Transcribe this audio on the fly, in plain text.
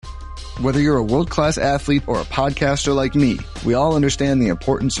Whether you're a world-class athlete or a podcaster like me, we all understand the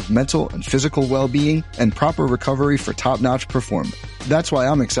importance of mental and physical well-being and proper recovery for top-notch performance. That's why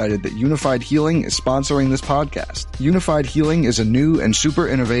I'm excited that Unified Healing is sponsoring this podcast. Unified Healing is a new and super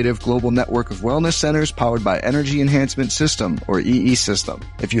innovative global network of wellness centers powered by Energy Enhancement System, or EE System.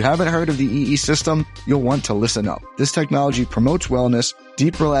 If you haven't heard of the EE System, you'll want to listen up. This technology promotes wellness,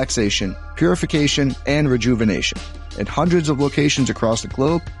 deep relaxation, purification, and rejuvenation. In hundreds of locations across the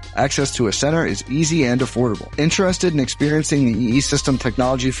globe, access to a center is easy and affordable. Interested in experiencing the EE System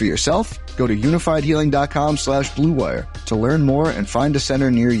technology for yourself? Go to unifiedhealing.com/bluewire to learn more and find a center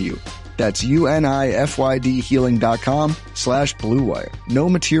near you. That's unifydhealing.com/bluewire. No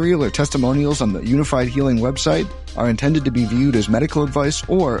material or testimonials on the Unified Healing website are intended to be viewed as medical advice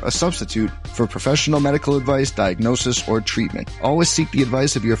or a substitute for professional medical advice, diagnosis, or treatment. Always seek the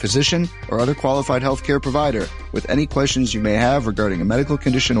advice of your physician or other qualified healthcare provider with any questions you may have regarding a medical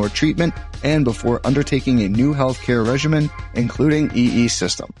condition or treatment and before undertaking a new healthcare regimen, including EE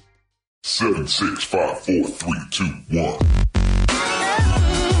System. 7, 6, 5, 4, 3, 2, 1.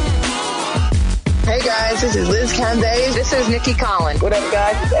 Hey guys, this is Liz Candace. This is Nikki Collins. What up,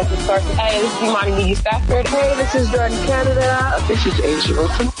 guys? It's Esther Carson. Hey, this is Imani B. Stafford. Hey, this is Jordan Canada. This is Asia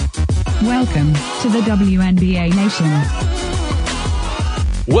Wilson. Welcome to the WNBA Nation.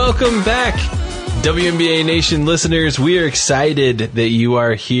 Welcome back, WNBA Nation listeners. We are excited that you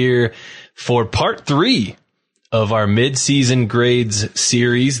are here for part 3 of our mid-season grades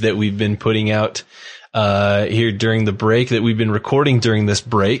series that we've been putting out here during the break, that we've been recording during this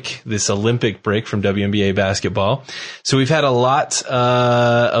break, this Olympic break from WNBA basketball. So we've had a lot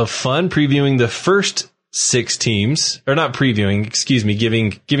of fun previewing the first 6 teams, or not previewing, excuse me,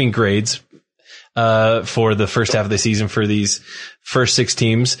 giving grades for the first half of the season for these first 6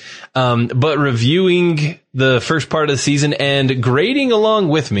 teams, but reviewing the first part of the season and grading along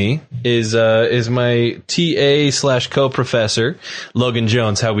with me is my TA/co-professor Logan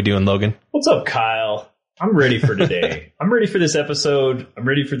Jones. How we doing, Logan? What's up, Kyle? I'm ready for today. I'm ready for this episode. I'm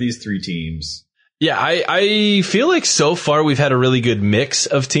ready for these 3 teams. Yeah, I feel like so far we've had a really good mix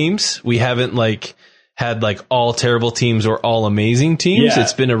of teams. We haven't had all terrible teams or all amazing teams. Yeah.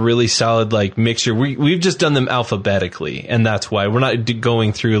 It's been a really solid mixture. We've just done them alphabetically, and that's why we're not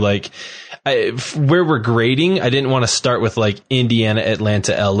going through where we're grading. I didn't want to start with Indiana,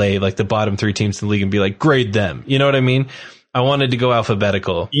 Atlanta, LA, the bottom 3 teams in the league, and be grade them. You know what I mean? I wanted to go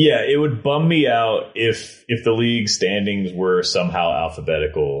alphabetical. Yeah, it would bum me out if the league standings were somehow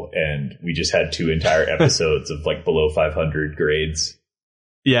alphabetical and we just had 2 entire episodes of below 500 grades.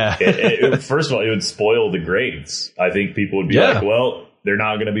 Yeah. First of all, it would spoil the grades. I think people would be well, they're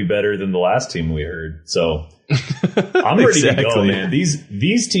not going to be better than the last team we heard. So I'm ready to go, man.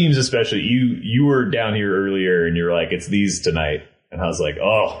 These teams, especially, you were down here earlier and you're like, it's these tonight. And I was like,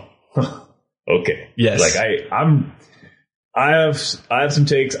 oh, okay. Yes. I have some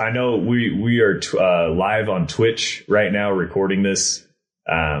takes. I know we are live on Twitch right now recording this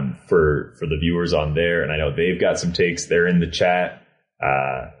for the viewers on there. And I know they've got some takes. They're in the chat.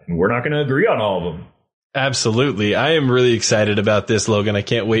 And we're not going to agree on all of them. Absolutely. I am really excited about this, Logan. I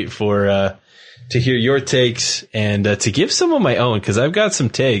can't wait to hear your takes and to give some of my own, because I've got some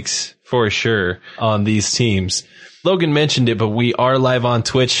takes for sure on these teams. Logan mentioned it, but we are live on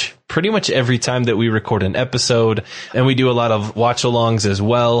Twitch pretty much every time that we record an episode, and we do a lot of watch alongs as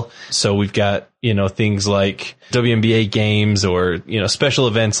well. So we've got, things like WNBA games or, special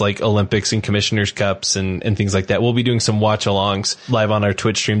events like Olympics and Commissioners Cups and things like that. We'll be doing some watch alongs live on our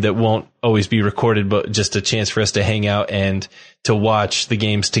Twitch stream that won't always be recorded, but just a chance for us to hang out and to watch the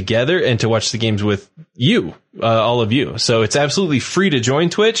games together and to watch the games with you, all of you. So it's absolutely free to join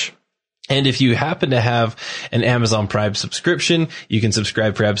Twitch. And if you happen to have an Amazon Prime subscription, you can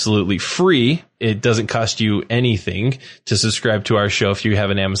subscribe for absolutely free. It doesn't cost you anything to subscribe to our show if you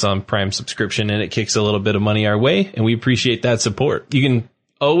have an Amazon Prime subscription, and it kicks a little bit of money our way, and we appreciate that support. You can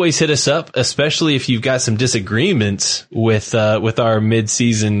always hit us up, especially if you've got some disagreements with our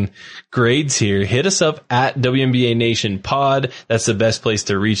mid-season grades here. Hit us up at WNBA Nation Pod. That's the best place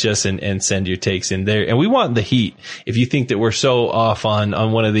to reach us and send your takes in there. And we want the heat. If you think that we're so off on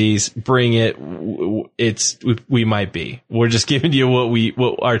one of these, bring it. We might be. We're just giving you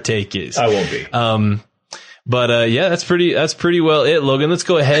what our take is. I won't be. But yeah, that's pretty well it, Logan. Let's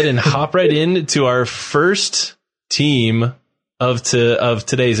go ahead and hop right into our first team of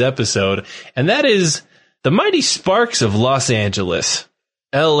today's episode, and that is the Mighty Sparks of Los Angeles.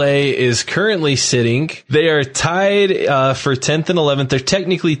 LA is currently sitting. They are tied for 10th and 11th. They're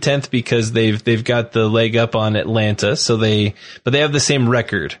technically 10th because they've got the leg up on Atlanta. But they have the same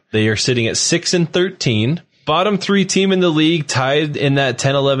record. They are sitting at 6 and 13. bottom 3 team in the league, tied in that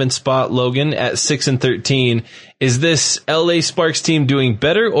 10-11 spot, Logan, at 6-13. Is this LA Sparks team doing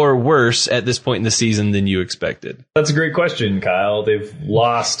better or worse at this point in the season than you expected? That's a great question, Kyle. They've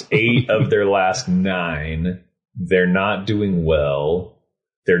lost 8 of their last 9. They're not doing well.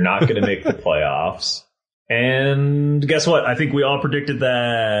 They're not going to make the playoffs. And guess what? I think we all predicted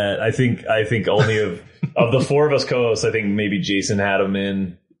that. I think only of the 4 of us co-hosts, I think maybe Jason had them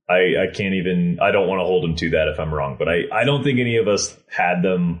in. I don't want to hold him to that if I'm wrong, but I don't think any of us had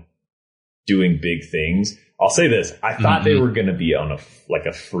them doing big things. I'll say this. I thought they were going to be on a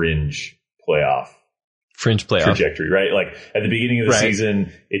fringe playoff trajectory, right? Like at the beginning of the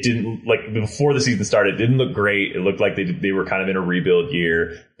season, it didn't, like before the season started, it didn't look great. It looked like they were kind of in a rebuild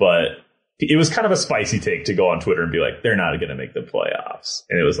year, but it was kind of a spicy take to go on Twitter and be like, they're not going to make the playoffs.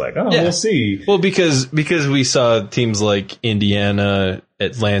 And it was like, we'll see. Well, because we saw teams like Indiana,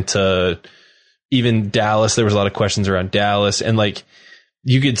 Atlanta, even Dallas. There was a lot of questions around Dallas, and like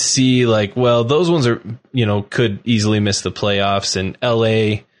you could see like, well, those ones are, could easily miss the playoffs, and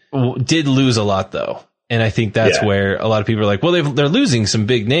LA did lose a lot though. And I think that's where a lot of people are like, well, they're losing some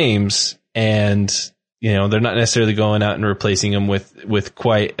big names, and they're not necessarily going out and replacing them with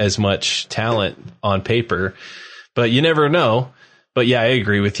quite as much talent on paper, but you never know. But yeah, I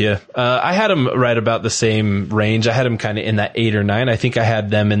agree with you. I had them right about the same range. I had them kind of in that 8 or 9. I think I had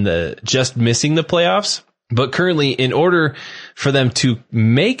them in the just missing the playoffs. But currently, in order for them to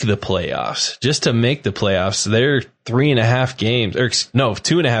make the playoffs, just to make the playoffs, they're 3.5 games,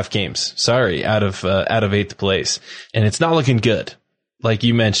 2.5 games. Sorry, out of 8th place, and it's not looking good. Like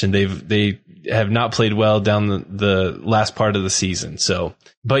you mentioned, they have not played well down the last part of the season. So,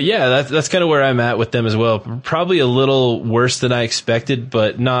 but yeah, that's kind of where I'm at with them as well. Probably a little worse than I expected,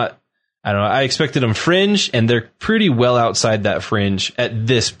 but not, I don't know. I expected them fringe, and they're pretty well outside that fringe at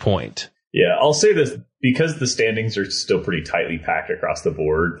this point. Yeah, I'll say this, because the standings are still pretty tightly packed across the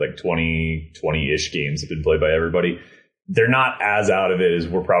board, like 20-ish games have been played by everybody. They're not as out of it as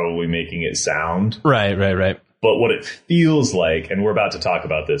we're probably making it sound. Right. But what it feels like, and we're about to talk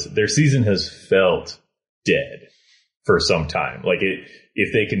about this, their season has felt dead for some time. Like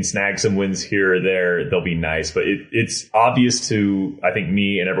if they can snag some wins here or there, they'll be nice. But it's obvious to, I think,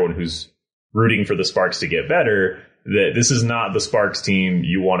 me and everyone who's rooting for the Sparks to get better, that this is not the Sparks team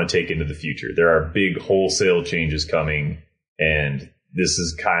you want to take into the future. There are big wholesale changes coming, and this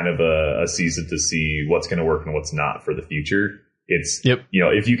is kind of a season to see what's going to work and what's not for the future. It's,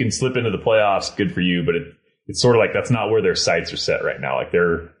 if you can slip into the playoffs, good for you, but it's sort of like that's not where their sights are set right now. Like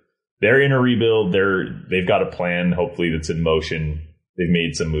they're in a rebuild. They've got a plan, hopefully, that's in motion. They've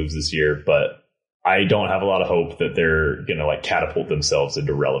made some moves this year, but I don't have a lot of hope that they're going to like catapult themselves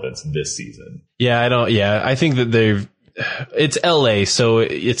into relevance this season. Yeah, I think that it's LA, so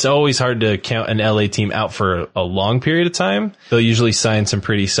it's always hard to count an LA team out for a long period of time. They'll usually sign some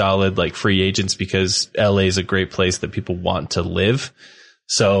pretty solid like free agents because LA is a great place that people want to live.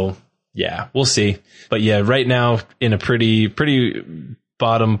 So yeah, we'll see. But yeah, right now in a pretty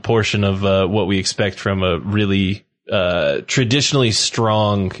bottom portion of what we expect from a really traditionally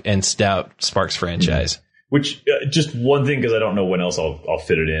strong and stout Sparks franchise. Which just one thing, because I don't know when else I'll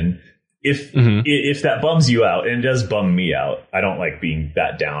fit it in. If that bums you out, and it does bum me out, I don't like being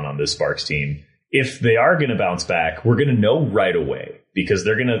that down on this Sparks team. If they are going to bounce back, we're going to know right away, because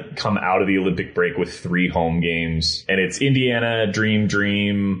they're going to come out of the Olympic break with 3 home games, and it's Indiana,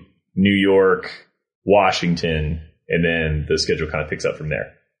 Dream, New York, Washington, and then the schedule kind of picks up from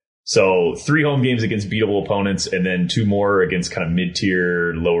there. So 3 home games against beatable opponents, and then 2 more against kind of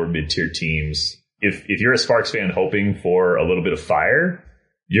mid-tier, lower mid-tier teams. If you're a Sparks fan hoping for a little bit of fire,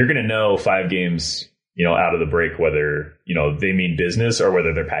 you're going to know 5 games, out of the break, whether, they mean business or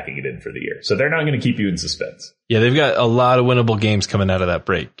whether they're packing it in for the year. So they're not going to keep you in suspense. Yeah, they've got a lot of winnable games coming out of that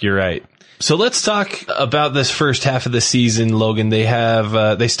break. You're right. So let's talk about this first half of the season, Logan. They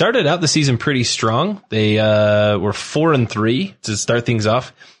have they started out the season pretty strong. They were 4-3 to start things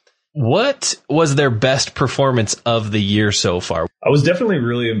off. What was their best performance of the year so far? I was definitely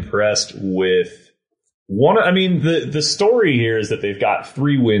really impressed with the story here is that they've got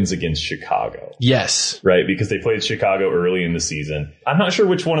 3 wins against Chicago. Yes. Right, because they played Chicago early in the season. I'm not sure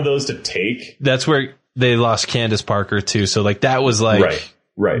which one of those to take. That's where they lost Candace Parker too. So like that was like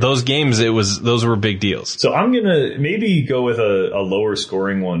right. Those games, those were big deals. So I'm going to maybe go with a lower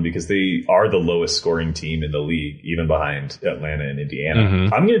scoring one, because they are the lowest scoring team in the league, even behind Atlanta and Indiana.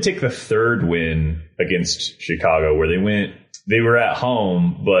 Mm-hmm. I'm going to take the 3rd win against Chicago, where they were at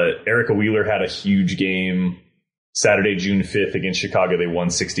home, but Erica Wheeler had a huge game Saturday, June 5th against Chicago. They won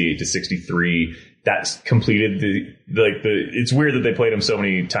 68-63. that's completed it's weird that they played them so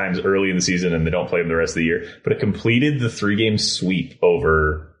many times early in the season and they don't play them the rest of the year, but it completed the 3-game sweep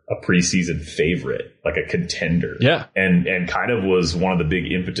over a preseason favorite, like a contender. Yeah. And kind of was one of the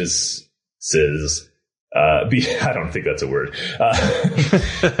big impetuses. I don't think that's a word.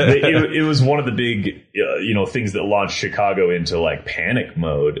 It was one of the big, things that launched Chicago into like panic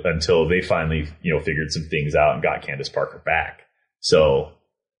mode until they finally, figured some things out and got Candace Parker back. So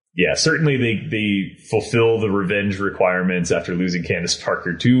yeah, certainly they fulfill the revenge requirements after losing Candace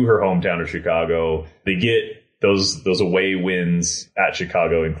Parker to her hometown of Chicago. They get those away wins at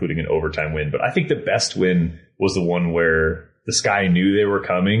Chicago, including an overtime win. But I think the best win was the one where the Sky knew they were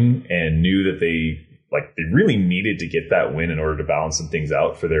coming and knew that they really needed to get that win in order to balance some things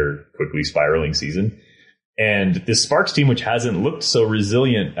out for their quickly spiraling season. And this Sparks team, which hasn't looked so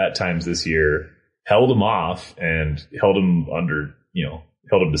resilient at times this year, held them off and held them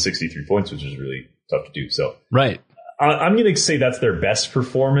to 63 points, which is really tough to do. So right. I'm going to say that's their best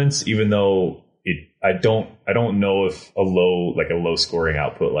performance, even though I don't know if a low scoring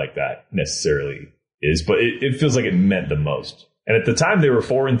output like that necessarily is, but it feels like it meant the most. And at the time they were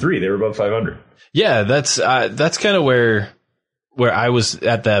 4-3, they were above 500. Yeah, that's kind of where I was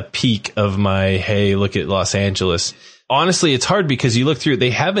at the peak of my, hey, look at Los Angeles. Honestly, it's hard because you look through, they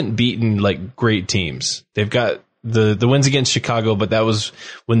haven't beaten like great teams. They've got the wins against Chicago, but that was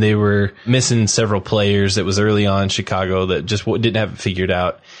when they were missing several players. That was early on Chicago that just didn't have it figured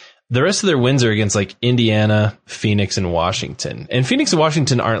out. The rest of their wins are against like Indiana, Phoenix, and Washington. And Phoenix and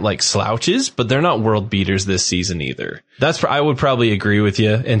Washington aren't like slouches, but they're not world beaters this season either. I would probably agree with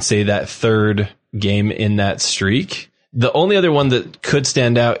you and say that third game in that streak. The only other one that could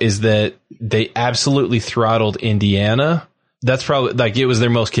stand out is that they absolutely throttled Indiana. That's probably like it was their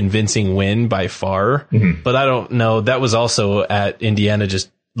most convincing win by far. Mm-hmm. But I don't know. That was also at Indiana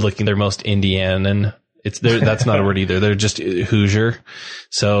just looking their most Indianan. That's not a word either. They're just Hoosier.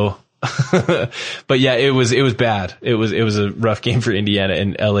 So, but yeah, it was bad. It was a rough game for Indiana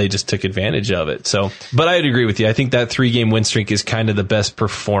and LA just took advantage of it. So, but I'd agree with you. I think that 3-game win streak is kind of the best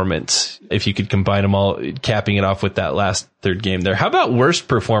performance if you could combine them all, capping it off with that last third game there. How about worst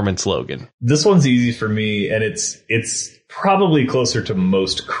performance, Logan? This one's easy for me, and it's probably closer to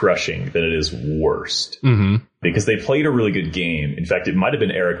most crushing than it is worst. Mm-hmm. Because they played a really good game. In fact, it might have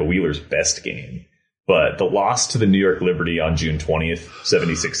been Erica Wheeler's best game. But the loss to the New York Liberty on June 20th,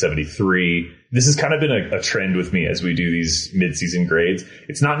 76-73, this has kind of been a trend with me as we do these midseason grades.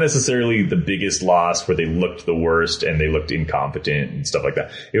 It's not necessarily the biggest loss where they looked the worst and they looked incompetent and stuff like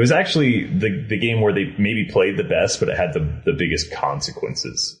that. It was actually the game where they maybe played the best, but it had the biggest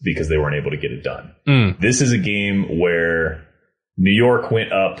consequences because they weren't able to get it done. This is a game where New York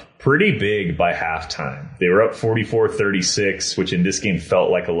went up pretty big by halftime. They were up 44-36, which in this game felt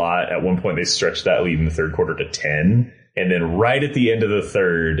like a lot. At one point, they stretched that lead in the third quarter to 10. And then right at the end of the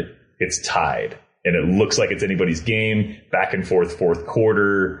third, it's tied. And it looks like it's anybody's game. Back and forth, fourth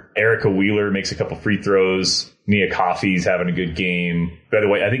quarter. Erica Wheeler makes a couple free throws. Nia Coffey's having a good game. By the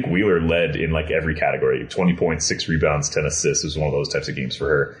way, I think Wheeler led in like every category. 20 points, 6 rebounds, 10 assists. It was one of those types of games for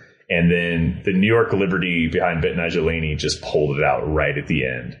her. And then the New York Liberty behind Betnijah Laney just pulled it out right at the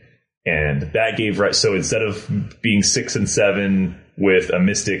end. And that gave right. So instead of being 6-7 with a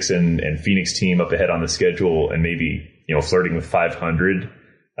Mystics and Phoenix team up ahead on the schedule and maybe, flirting with 500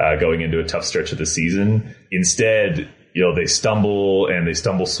 going into a tough stretch of the season, instead, they stumble and they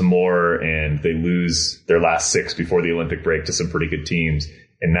stumble some more and they lose their last 6 before the Olympic break to some pretty good teams.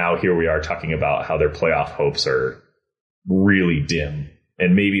 And now here we are talking about how their playoff hopes are really dim.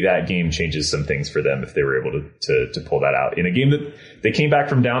 And maybe that game changes some things for them if they were able to pull that out in a game that they came back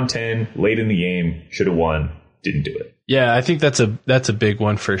from down 10 late in the game, should have won, didn't do it. Yeah, I think that's a big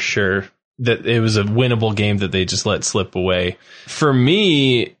one for sure. That it was a winnable game that they just let slip away. For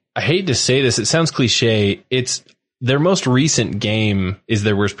me, I hate to say this, it sounds cliche. It's their most recent game is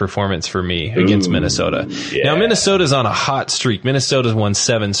their worst performance for me against Minnesota. Yeah. Now Minnesota's on a hot streak. Minnesota's won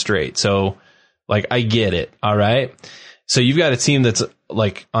 7 straight. So like I get it. All right. So you've got a team that's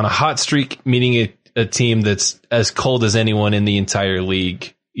like on a hot streak, meaning a team that's as cold as anyone in the entire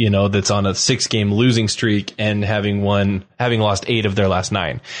league, that's on a 6-game losing streak and having lost 8 of their last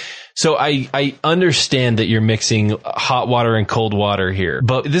 9. So I understand that you're mixing hot water and cold water here,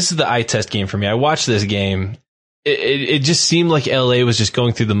 but this is the eye test game for me. I watched this game. It just seemed like LA was just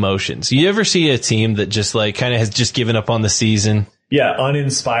going through the motions. You ever see a team that just like kind of has just given up on the season? Yeah,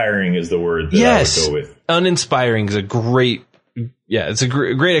 uninspiring is the word that I would go with. Uninspiring is it's a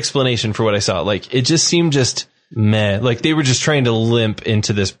great explanation for what I saw. Like, it just seemed meh. Like they were just trying to limp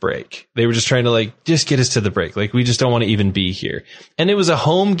into this break. They were just trying to like, just get us to the break. Like we just don't want to even be here. And it was a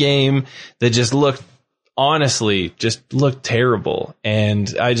home game that just honestly looked terrible.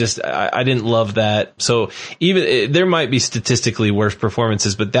 And I didn't love that. So even there might be statistically worse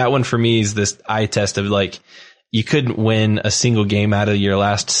performances, but that one for me is this eye test of like, you couldn't win a single game out of your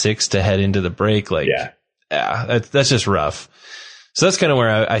last 6 to head into the break. Like, yeah, that's just rough. So that's kind of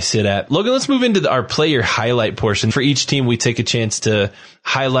where I sit at. Logan, let's move into our player highlight portion. For each team, we take a chance to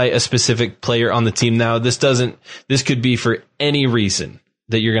highlight a specific player on the team. Now, this could be for any reason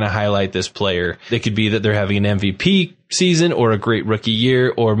that you're going to highlight this player. It could be that they're having an MVP season or a great rookie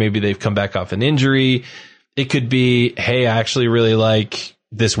year, or maybe they've come back off an injury. It could be, hey, I actually really like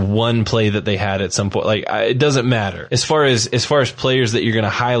this one play that they had at some point. Like, it doesn't matter. As far as players that you're going to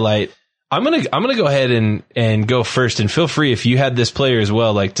highlight, I'm going to go ahead and go first, and feel free if you had this player as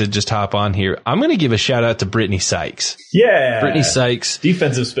well, like to just hop on here. I'm going to give a shout out to Brittany Sykes. Yeah. Brittany Sykes.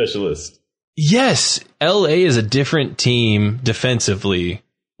 Defensive specialist. Yes. LA is a different team defensively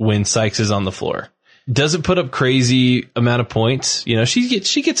when Sykes is on the floor. Doesn't put up crazy amount of points. You know, she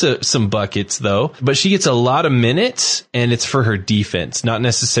gets some buckets though, but she gets a lot of minutes, and it's for her defense, not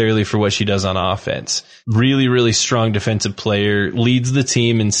necessarily for what she does on offense. Really, really strong defensive player, leads the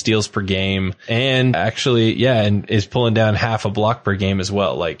team in steals per game, and actually, and is pulling down half a block per game as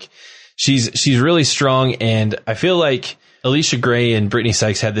well. Like she's really strong, and I feel like Alicia Gray and Brittany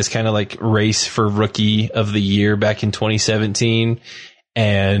Sykes had this kind of like race for rookie of the year back in 2017,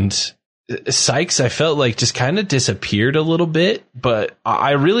 and Sykes, I felt like just kind of disappeared a little bit, but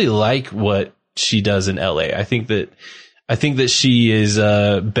I really like what she does in LA. I think that she is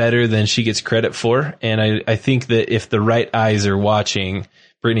better than she gets credit for, and I think that if the right eyes are watching,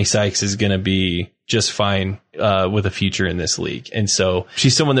 Brittany Sykes is going to be just fine with a future in this league. And so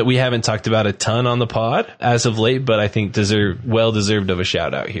she's someone that we haven't talked about a ton on the pod as of late, but I think well deserved of a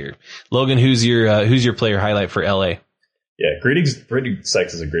shout out here. Logan, who's your player highlight for LA? Yeah, Brittany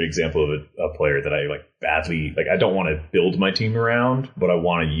Sykes is a great example of a player that I like badly. Like, I don't want to build my team around, but I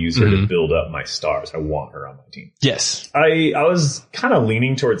want to use her to build up my stars. I want her on my team. Yes. I was kind of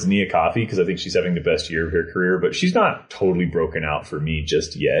leaning towards Nia Coffey because I think she's having the best year of her career, but she's not totally broken out for me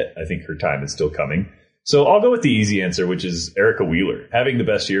just yet. I think her time is still coming. So I'll go with the easy answer, which is Erica Wheeler. Having the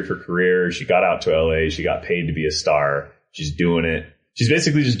best year of her career. She got out to LA. She got paid to be a star. She's doing it. She's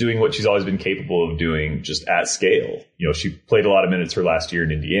basically just doing what she's always been capable of doing, just at scale. You know, she played a lot of minutes her last year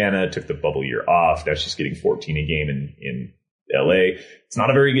in Indiana, took the bubble year off. Now she's getting 14 a game in LA. It's not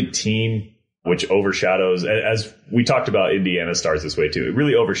a very good team, which overshadows, as we talked about Indiana stars this way too. It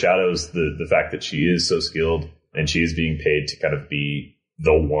really overshadows the fact that she is so skilled and she is being paid to kind of be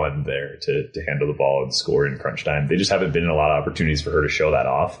the one there to handle the ball and score in crunch time. They just haven't been in a lot of opportunities for her to show that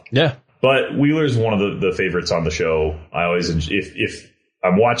off. Yeah. But Wheeler's one of the favorites on the show. I always, if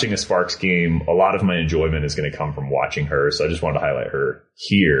I'm watching a Sparks game, a lot of my enjoyment is going to come from watching her. So I just wanted to highlight her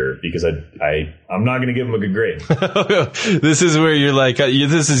here because I'm not going to give him a good grade. This is where you're like,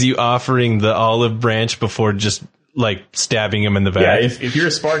 this is you offering the olive branch before just like stabbing him in the back. Yeah, if you're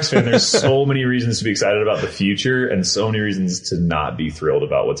a Sparks fan, there's so many reasons to be excited about the future and so many reasons to not be thrilled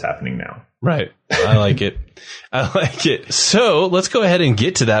about what's happening now. Right. I like it. I like it. So let's go ahead and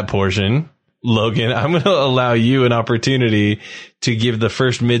get to that portion. Logan, I'm going to allow you an opportunity to give the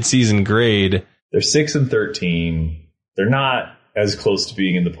first midseason grade. They're 6-13. They're not as close to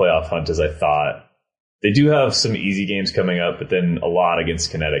being in the playoff hunt as I thought. They do have some easy games coming up, but then a lot against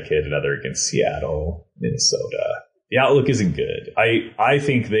Connecticut, another against Seattle, Minnesota. The outlook isn't good. I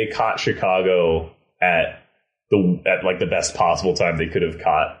think they caught Chicago at like the best possible time they could have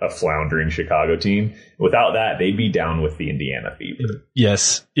caught a floundering Chicago team. Without that, they'd be down with the Indiana Fever.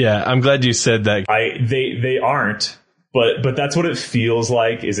 Yes. Yeah. I'm glad you said that. They aren't, but that's what it feels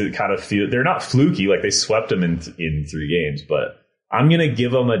like. Is it kind of they're not fluky. Like they swept them in 3 games, but I'm going to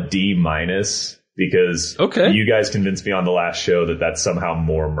give them a D- because you guys convinced me on the last show that that's somehow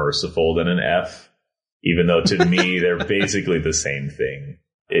more merciful than an F, even though to me, they're basically the same thing.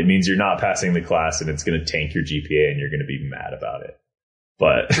 It means you're not passing the class and it's going to tank your GPA and you're going to be mad about it.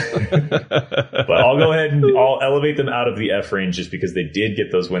 But I'll go ahead and I'll elevate them out of the F range just because they did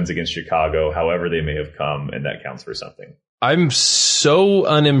get those wins against Chicago, however they may have come, and that counts for something. I'm so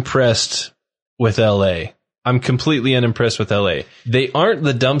unimpressed with LA. I'm completely unimpressed with LA. They aren't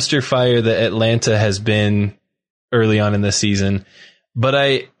the dumpster fire that Atlanta has been early on in the season. But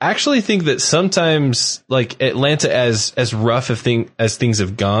I actually think that sometimes, like Atlanta, as rough as things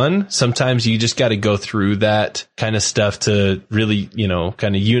have gone, sometimes you just got to go through that kind of stuff to really,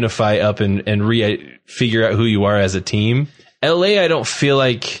 kind of unify up and figure out who you are as a team. LA, I don't feel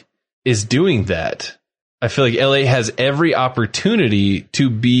like is doing that. I feel like LA has every opportunity to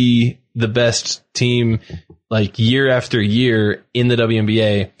be the best team like year after year in the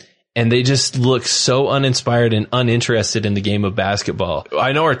WNBA. And they just look so uninspired and uninterested in the game of basketball.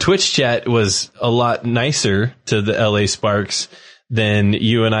 I know our Twitch chat was a lot nicer to the LA Sparks than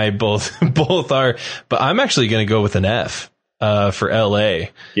you and I both are, but I'm actually going to go with an F for LA.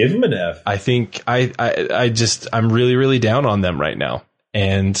 Give them an F. I think I'm really, really down on them right now.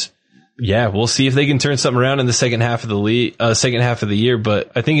 And yeah, we'll see if they can turn something around in the second half of the year.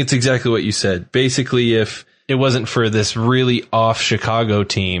 But I think it's exactly what you said. Basically, if it wasn't for this really off Chicago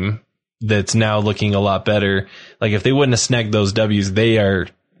team that's now looking a lot better, like if they wouldn't have snagged those W's, they are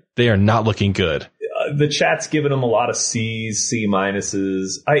not looking good. The chat's giving them a lot of C's, C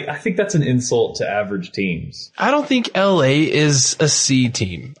minuses. I think that's an insult to average teams. I don't think LA is a C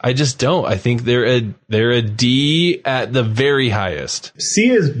team. I just don't. I think they're a D at the very highest.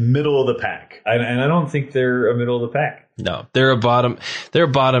 C is middle of the pack, and I don't think they're a middle of the pack. No, they're a bottom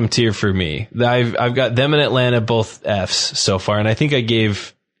tier for me. I've got them and Atlanta both Fs so far, and I think I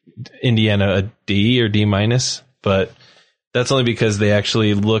gave Indiana a D or D minus, but that's only because they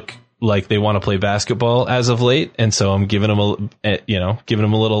actually look like they want to play basketball as of late, and so I'm giving them a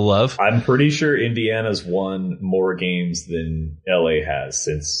little love. I'm pretty sure Indiana's won more games than LA has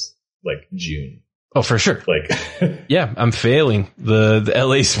since like June. Oh, for sure. Yeah, I'm failing the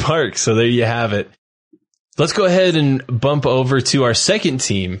LA Sparks, so there you have it. Let's go ahead and bump over to our second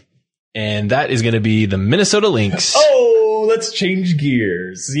team, and that is going to be the Minnesota Lynx. Oh, let's change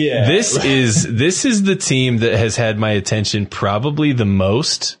gears. Yeah. This is the team that has had my attention probably the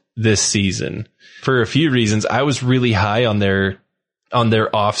most this season for a few reasons. I was really high on their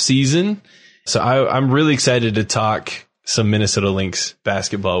off season. So I'm really excited to talk some Minnesota Lynx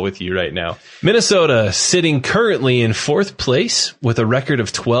basketball with you right now. Minnesota sitting currently in 4th place with a record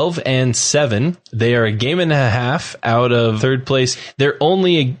of 12-7. They are a game and a half out of 3rd place. They're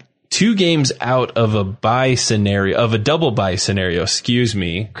only 2 games out of a double bye scenario,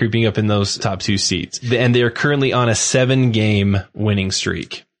 creeping up in those top 2 seats. And they are currently on a 7-game winning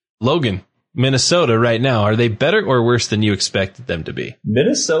streak. Logan, Minnesota right now, are they better or worse than you expected them to be?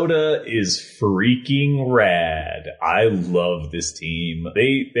 Minnesota is freaking rad. I love this team.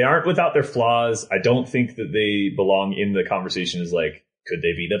 They aren't without their flaws. I don't think that they belong in the conversation as like, could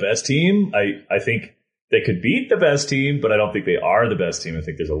they be the best team? I think they could beat the best team, but I don't think they are the best team. I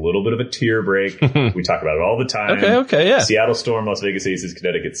think there's a little bit of a tier break. We talk about it all the time. Okay, yeah. Seattle Storm, Las Vegas Aces,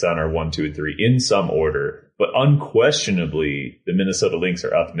 Connecticut Sun are 1, 2, and 3 in some order. But unquestionably, the Minnesota Lynx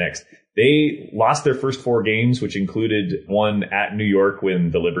are up next. They lost their first 4 games, which included one at New York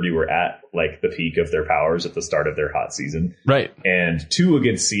when the Liberty were at like the peak of their powers at the start of their hot season. Right. And 2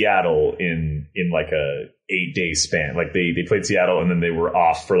 against Seattle in like a 8-day span. Like they played Seattle and then they were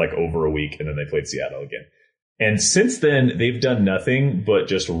off for like over a week and then they played Seattle again. And since then, they've done nothing but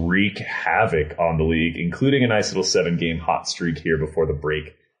just wreak havoc on the league, including a nice little 7-game hot streak here before the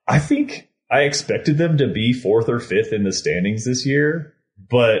break. I think I expected them to be 4th or 5th in the standings this year,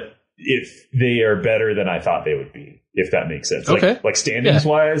 but if they are better than I thought they would be, if that makes sense. Okay. Like standings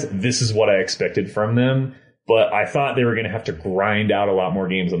wise, this is what I expected from them, but I thought they were going to have to grind out a lot more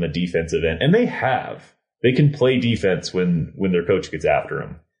games on the defensive end, and they have. They can play defense when their coach gets after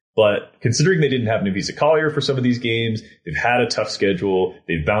them. But considering they didn't have Navisa Collier for some of these games, they've had a tough schedule.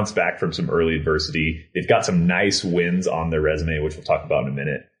 They've bounced back from some early adversity. They've got some nice wins on their resume, which we'll talk about in a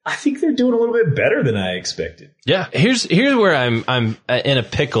minute. I think they're doing a little bit better than I expected. Yeah, here's where I'm in a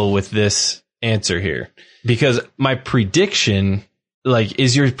pickle with this answer here, because my prediction, like,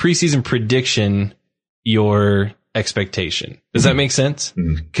 is your preseason prediction your expectation? Does that make sense?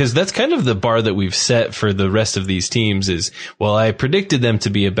 Because that's kind of the bar that we've set for the rest of these teams is, well, I predicted them to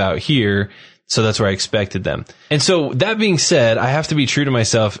be about here, so that's where I expected them. And so that being said, I have to be true to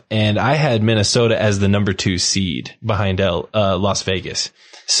myself, and I had Minnesota as the number 2 seed behind Las Vegas.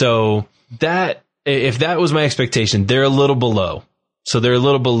 So that, if that was my expectation, they're a little below. So they're a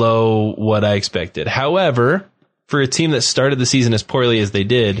little below what I expected. However, for a team that started the season as poorly as they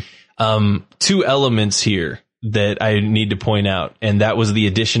did, 2 elements here that I need to point out, and that was the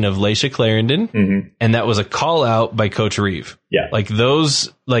addition of Laisha Clarendon, and that was a call out by Coach Reeve. Yeah, like those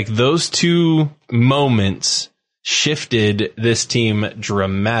 2 moments shifted this team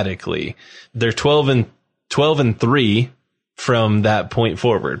dramatically. They're 12-3 from that point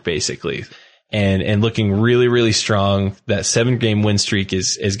forward, basically, and looking really, really strong. That 7-game win streak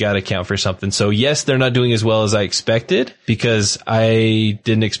is got to count for something. So yes, they're not doing as well as I expected, because I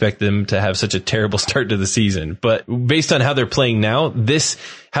didn't expect them to have such a terrible start to the season. But based on how they're playing now,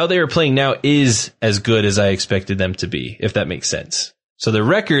 how they are playing now is as good as I expected them to be, if that makes sense. So their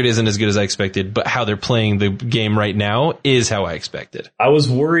record isn't as good as I expected, but how they're playing the game right now is how I expected. I was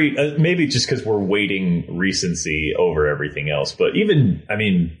worried, maybe just because we're weighting recency over everything else. But even, I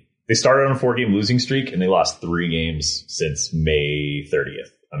mean, they started on a 4-game losing streak and they lost 3 games since May 30th.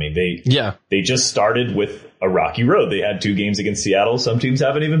 I mean, they just started with a rocky road. They had 2 games against Seattle. Some teams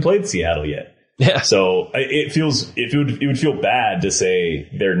haven't even played Seattle yet. Yeah. So it would feel bad to say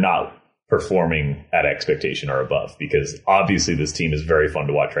they're not performing at expectation or above, because obviously this team is very fun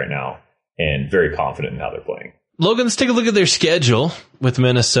to watch right now and very confident in how they're playing. Logan, let's take a look at their schedule with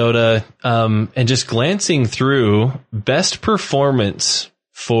Minnesota, and just glancing through best performance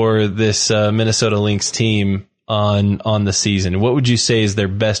for this Minnesota Lynx team on the season. What would you say is their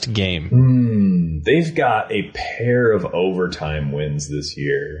best game? They've got a pair of overtime wins this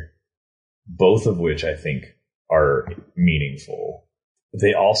year, both of which I think are meaningful.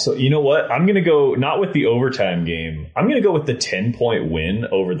 They also, you know what? I'm going to go not with the overtime game. I'm going to go with the 10-point win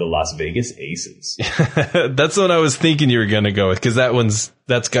over the Las Vegas Aces. That's what I was thinking you were going to go with, because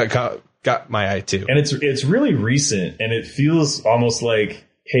that's got my eye too. And it's really recent, and it feels almost like,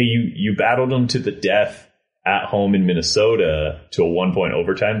 hey, you battled them to the death at home in Minnesota to a 1-point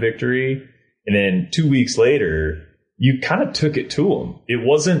overtime victory, and then 2 weeks later, you kind of took it to them. It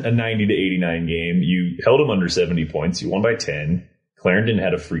wasn't a 90-89 game. You held them under 70 points. You won by 10. Clarendon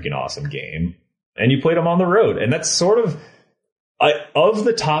had a freaking awesome game, and you played them on the road. And that's sort of, of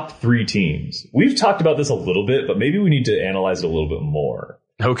the top 3 teams, we've talked about this a little bit, but maybe we need to analyze it a little bit more.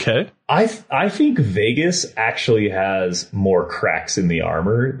 Okay. I think Vegas actually has more cracks in the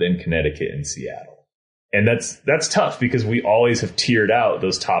armor than Connecticut and Seattle. And that's tough, because we always have tiered out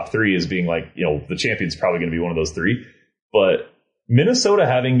those top 3 as being like, you know, the champion's probably going to be one of those 3. But Minnesota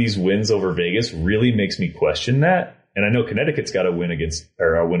having these wins over Vegas really makes me question that. And I know Connecticut's got a win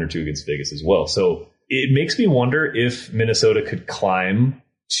or 2 against Vegas as well. So it makes me wonder if Minnesota could climb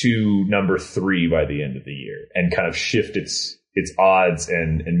to number 3 by the end of the year and kind of shift its odds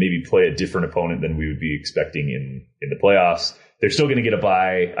and maybe play a different opponent than we would be expecting in the playoffs. They're still going to get a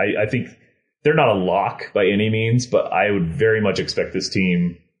bye. I think they're not a lock by any means, but I would very much expect this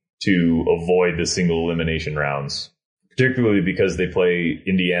team to avoid the single elimination rounds, particularly because they play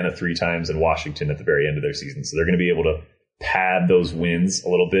Indiana 3 times and Washington at the very end of their season. So they're going to be able to pad those wins a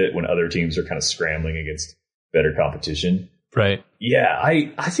little bit when other teams are kind of scrambling against better competition. Right. Yeah,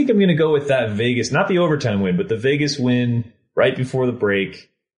 I think I'm going to go with that Vegas, not the overtime win, but the Vegas win right before the break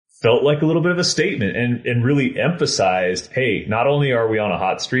felt like a little bit of a statement and really emphasized, hey, not only are we on a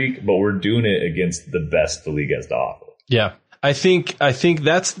hot streak, but we're doing it against the best the league has to offer. Yeah. I think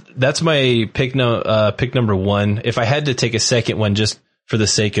that's my pick number 1. If I had to take a second one just for the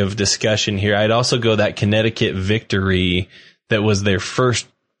sake of discussion here, I'd also go that Connecticut victory that was their first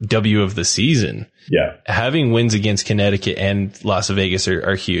W of the season. Yeah. Having wins against Connecticut and Las Vegas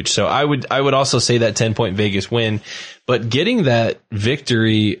are huge. So I would also say that 10-point Vegas win, but getting that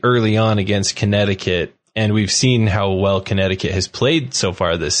victory early on against Connecticut, and we've seen how well Connecticut has played so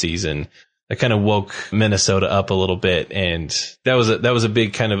far this season, that kind of woke Minnesota up a little bit, and that was a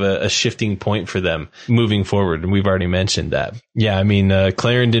big kind of a shifting point for them moving forward. And we've already mentioned that. Yeah, I mean,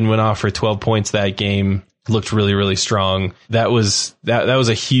 Clarendon went off for 12 points that game, looked really, really strong. That was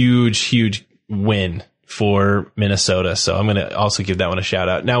a huge win for Minnesota. So I'm going to also give that one a shout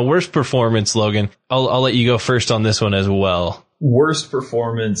out. Now, worst performance, Logan, I'll let you go first on this one as well. Worst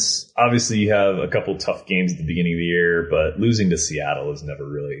performance, obviously you have a couple tough games at the beginning of the year, but losing to Seattle is never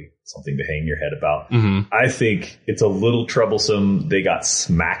really something to hang your head about. Mm-hmm. I think it's a little troublesome. They got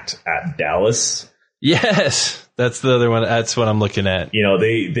smacked at Dallas. Yes, that's the other one. That's what I'm looking at. You know,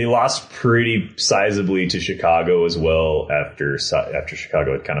 they lost pretty sizably to Chicago as well after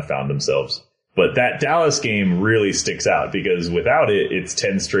Chicago had kind of found themselves. But that Dallas game really sticks out because without it, it's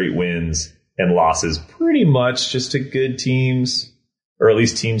 10 straight wins and losses pretty much just to good teams, or at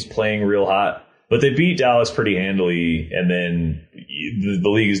least teams playing real hot. But they beat Dallas pretty handily, and then the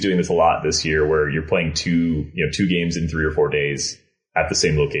league is doing this a lot this year where you're playing two games in 3 or 4 days at the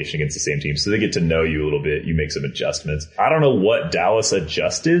same location against the same team. So they get to know you a little bit. You make some adjustments. I don't know what Dallas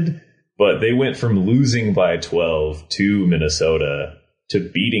adjusted, but they went from losing by 12 to Minnesota to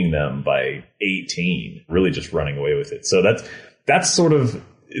beating them by 18, really just running away with it. So that's sort of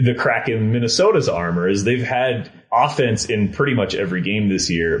the crack in Minnesota's armor, is they've had offense in pretty much every game this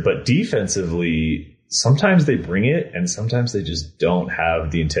year, but defensively, sometimes they bring it and sometimes they just don't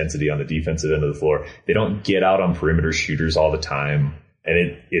have the intensity on the defensive end of the floor. They don't get out on perimeter shooters all the time.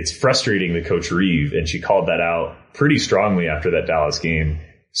 And it's frustrating to Coach Reeve, and she called that out pretty strongly after that Dallas game.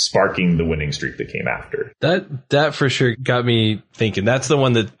 sparking the winning streak that came after. That for sure got me thinking. That's the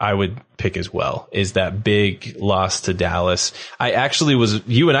one that I would pick as well, is that big loss to Dallas.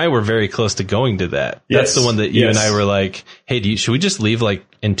 You and I were very close to going to that. Yes. That's the one that you and I were like, hey, should we just leave like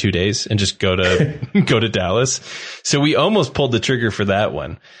in 2 days and just go to go to Dallas? So we almost pulled the trigger for that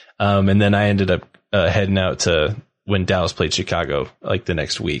one. And then I ended up heading out to when Dallas played Chicago like the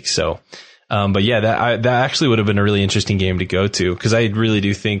next week. So but yeah, that actually would have been a really interesting game to go to, because I really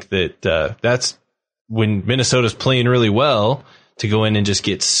do think that that's when Minnesota's playing really well, to go in and just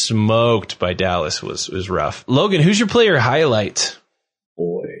get smoked by Dallas was rough. Logan, who's your player highlight?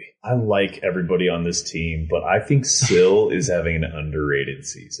 Boy, I like everybody on this team, but I think Syl is having an underrated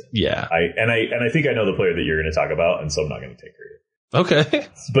season. Yeah, I think I know the player that you're going to talk about, and so I'm not going to take her. Okay,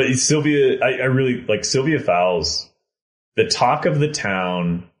 but Sylvia, I really like Sylvia Fowles. The talk of the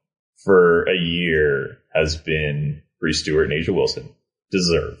town for a year has been Bree Stewart and Asia Wilson.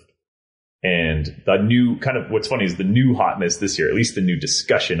 Deserved. And the new kind of, what's funny is the new hotness this year, at least the new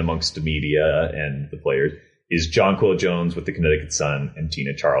discussion amongst the media and the players, is Jonquil Jones with the Connecticut Sun and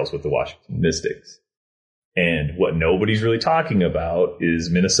Tina Charles with the Washington Mystics. And what nobody's really talking about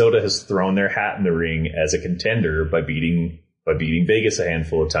is Minnesota has thrown their hat in the ring as a contender by beating Vegas a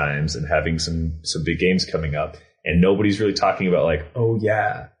handful of times and having some big games coming up. And nobody's really talking about like, oh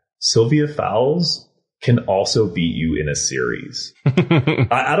yeah, Sylvia Fowles can also beat you in a series.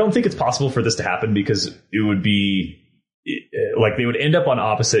 I don't think it's possible for this to happen, because it would be like they would end up on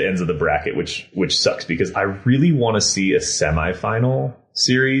opposite ends of the bracket, which sucks, because I really want to see a semifinal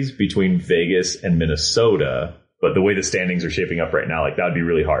series between Vegas and Minnesota. But the way the standings are shaping up right now, like that would be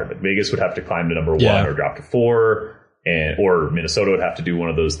really hard. But Vegas would have to climb to number 1 or drop to 4, or Minnesota would have to do one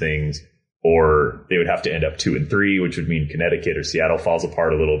of those things, or they would have to end up 2 and 3, which would mean Connecticut or Seattle falls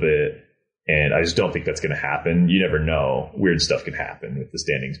apart a little bit. And I just don't think that's going to happen. You never know. Weird stuff can happen with the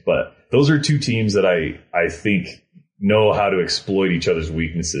standings. But those are two teams that I think know how to exploit each other's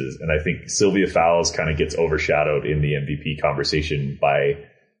weaknesses. And I think Sylvia Fowles kind of gets overshadowed in the MVP conversation by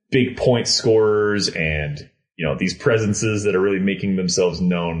big point scorers and, you know, these presences that are really making themselves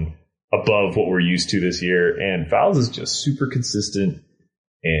known above what we're used to this year. And Fowles is just super consistent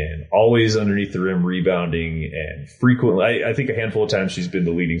and always underneath the rim rebounding, and frequently, I think a handful of times she's been the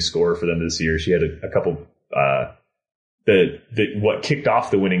leading scorer for them this year. She had a couple, what kicked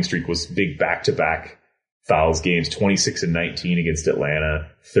off the winning streak was big back-to-back Fowles games, 26 and 19 against Atlanta,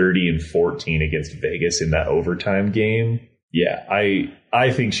 30 and 14 against Vegas in that overtime game. Yeah,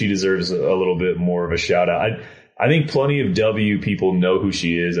 I think she deserves a little bit more of a shout out. I think plenty of W people know who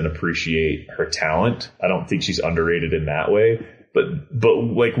she is and appreciate her talent. I don't think she's underrated in that way. But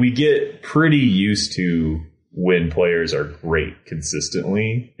like we get pretty used to when players are great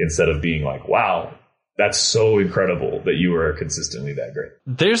consistently, instead of being like, wow, that's so incredible that you are consistently that great.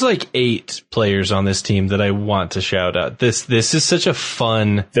 There's like 8 players on this team that I want to shout out. This is such a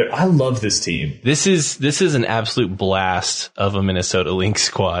fun. I love this team. This is an absolute blast of a Minnesota Lynx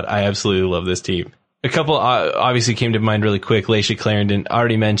squad. I absolutely love this team. A couple obviously came to mind really quick. Laisha Clarendon,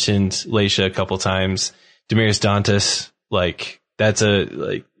 already mentioned Laisha a couple times. Damaris Dantas, that's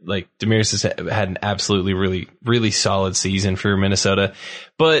like Damaris has had an absolutely really, really solid season for Minnesota.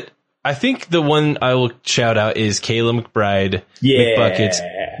 But I think the one I will shout out is Kayla McBride, McBuckets,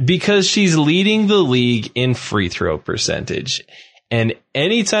 because she's leading the league in free throw percentage. And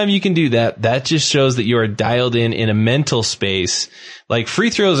anytime you can do that, that just shows that you are dialed in a mental space. Like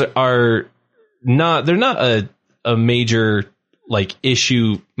free throws they're not a major like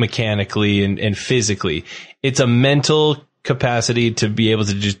issue mechanically and physically. It's a mental capacity to be able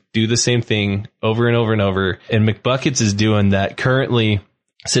to just do the same thing over and over and over. And McBuckets is doing that, currently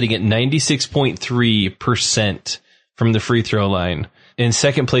sitting at 96.3% from the free throw line. In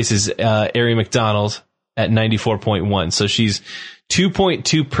second place is Ari McDonald at 94.1. So she's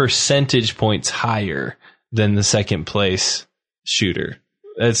 2.2 percentage points higher than the second place shooter.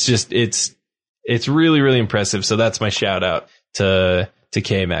 That's just, it's really, really impressive. So that's my shout out to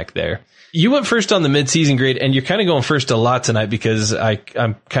K-Mac there. You went first on the midseason grade, and you're kind of going first a lot tonight because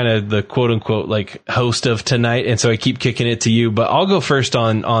I'm kind of the quote unquote like host of tonight. And so I keep kicking it to you, but I'll go first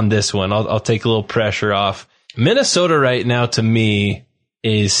on this one. I'll take a little pressure off. Minnesota right now to me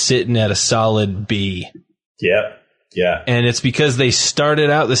is sitting at a solid B. Yep. Yeah. And it's because they started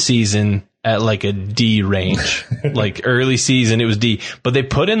out the season at like a D range. Like early season, it was D. But they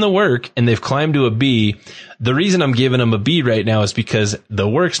put in the work and they've climbed to a B. The reason I'm giving them a B right now is because the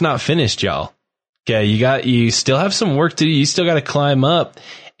work's not finished, y'all. Okay, you still have some work to do. You still got to climb up.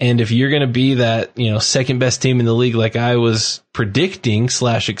 And if you're going to be that, second best team in the league like I was predicting /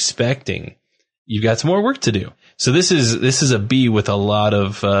 expecting, you've got some more work to do. So this is a B with a lot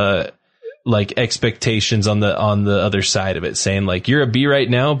of like expectations on the other side of it, saying like, you're a B right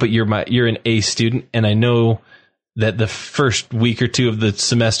now, but you're an A student, and I know that the first week or two of the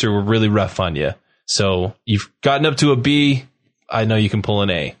semester were really rough on you. So you've gotten up to a B. I know you can pull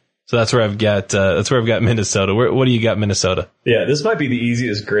an A. So that's where I've got Minnesota. What do you got, Minnesota? Yeah, this might be the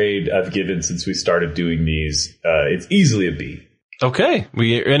easiest grade I've given since we started doing these. It's easily a B. Okay,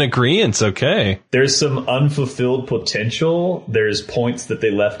 we're in agreement. Okay. There's some unfulfilled potential. There's points that they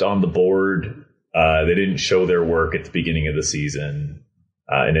left on the board. They didn't show their work at the beginning of the season,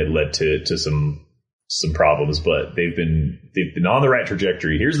 and it led to some problems. But they've been on the right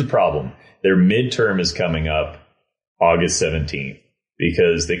trajectory. Here's the problem: their midterm is coming up August 17th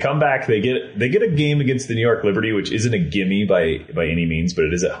because they come back. They get a game against the New York Liberty, which isn't a gimme by any means, but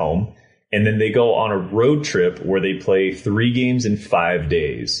it is at home. And then they go on a road trip where they play 3 games in 5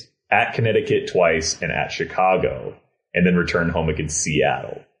 days at Connecticut twice and at Chicago, and then return home against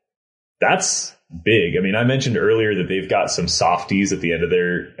Seattle. That's big. I mean, I mentioned earlier that they've got some softies at the end of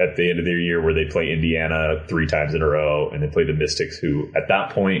their year where they play Indiana 3 times in a row, and they play the Mystics, who at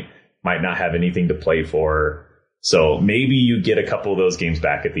that point might not have anything to play for. So maybe you get a couple of those games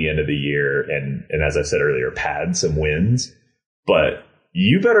back at the end of the year, and as I said earlier, pad some wins, but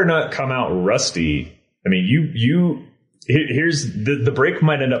you better not come out rusty. I mean, here's the break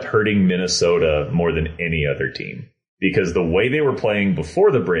might end up hurting Minnesota more than any other team, because the way they were playing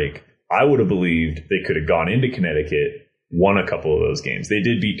before the break, I would have believed they could have gone into Connecticut, won a couple of those games. They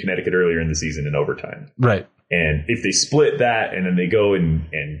did beat Connecticut earlier in the season in overtime. Right. And if they split that and then they go and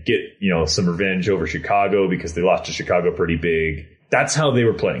get, some revenge over Chicago because they lost to Chicago pretty big, that's how they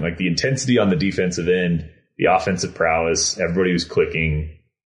were playing. Like the intensity on the defensive end, the offensive prowess, everybody was clicking.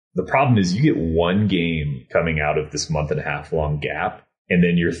 The problem is you get one game coming out of this month and a half long gap, and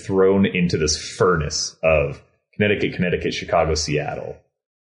then you're thrown into this furnace of Connecticut, Chicago, Seattle.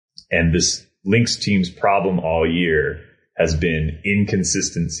 And this Lynx team's problem all year has been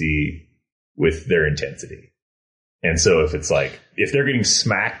inconsistency with their intensity. And so if they're getting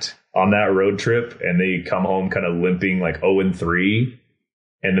smacked on that road trip and they come home kind of limping like 0-3,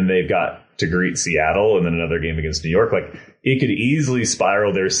 and then they've got to greet Seattle and then another game against New York, like it could easily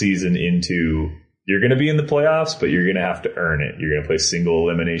spiral their season into, you're going to be in the playoffs, but you're going to have to earn it. You're going to play single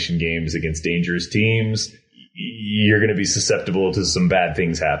elimination games against dangerous teams. You're going to be susceptible to some bad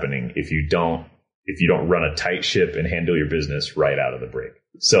things happening if you don't run a tight ship and handle your business right out of the break.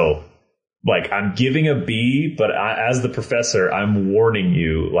 So like I'm giving a B, but as the professor, I'm warning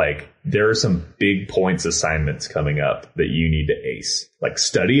you, like there are some big points assignments coming up that you need to ace. Like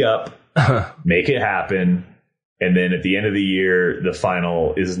study up, make it happen. And then at the end of the year, the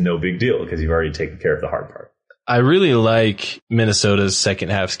final is no big deal because you've already taken care of the hard part. I really like Minnesota's second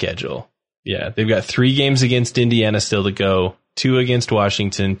half schedule. Yeah, they've got 3 games against Indiana still to go, 2 against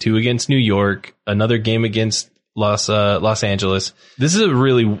Washington, 2 against New York, another game against Los Angeles. This is a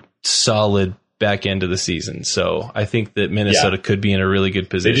really solid back end of the season. So I think that Minnesota could be in a really good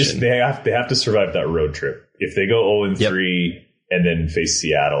position. They have to survive that road trip. If they go 0-3 and then face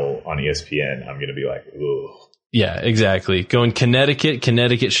Seattle on ESPN, I'm going to be like, ooh. Yeah, exactly. Going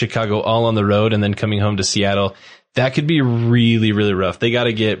Connecticut, Chicago, all on the road, and then coming home to Seattle. That could be really, really rough. They got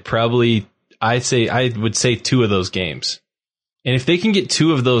to get probably, I would say 2 of those games. And if they can get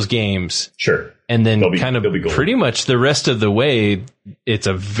 2 of those games, sure, and then pretty much the rest of the way, it's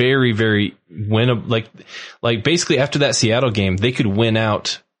a very, very winnable. Like basically after that Seattle game, they could win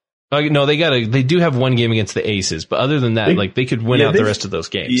out. No, they do have 1 game against the Aces, but other than that, they could win out the rest of those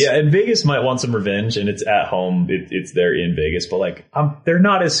games. Yeah, and Vegas might want some revenge, and it's at home. It's there in Vegas, but they're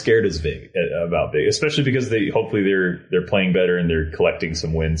not as scared as about Vegas, especially because they're playing better and they're collecting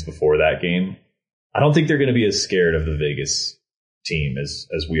some wins before that game. I don't think they're going to be as scared of the Vegas team as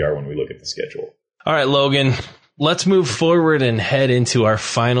we are when we look at the schedule. All right, Logan, let's move forward and head into our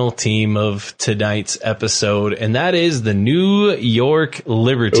final team of tonight's episode, and that is the New York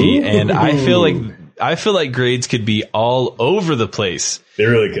Liberty. Ooh. And I feel like grades could be all over the place. They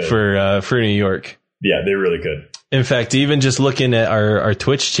really could for New York. Yeah, they really could. In fact, even just looking at our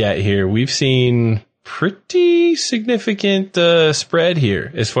Twitch chat here, we've seen pretty significant spread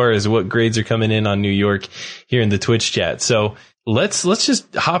here as far as what grades are coming in on New York here in the Twitch chat. So let's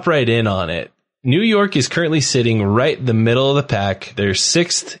just hop right in on it. New York is currently sitting right in the middle of the pack. They're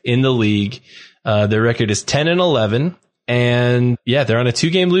 6th in the league. Their record is 10-11. And yeah, they're on a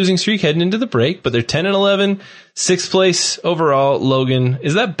 2-game losing streak heading into the break, but they're 10-11, 6th place overall. Logan,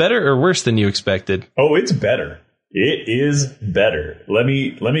 is that better or worse than you expected? Oh, it's better. It is better. Let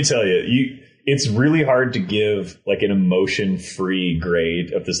me tell you, it's really hard to give like an emotion-free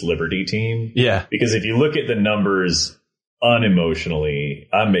grade of this Liberty team. Yeah. Because if you look at the numbers unemotionally,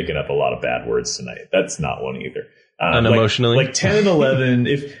 I'm making up a lot of bad words tonight. That's not one either. Unemotionally? Like 10 and 11,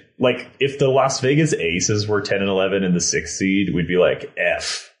 if the Las Vegas Aces were 10 and 11 in the 6th seed, we'd be like,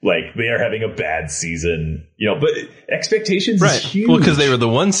 F. Like, they are having a bad season, but expectations is huge. Well, because they were the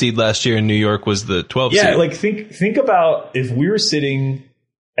 1 seed last year and New York was the 12 seed. Yeah, like think about if we were sitting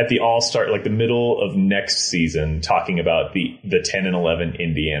at the All-Star, like the middle of next season, talking about the 10 and 11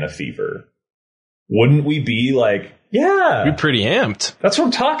 Indiana fever. Wouldn't we be like, yeah. We'd be pretty amped. That's what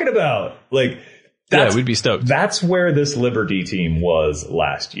I'm talking about. Like, we'd be stoked. That's where this Liberty team was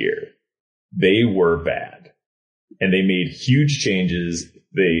last year. They were bad. And they made huge changes.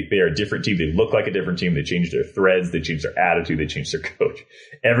 They are a different team. They look like a different team. They changed their threads. They changed their attitude. They changed their coach.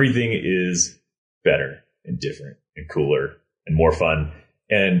 Everything is better and different and cooler and more fun.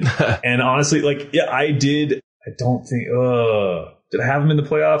 And and honestly, like, yeah, I don't think, did I have them in the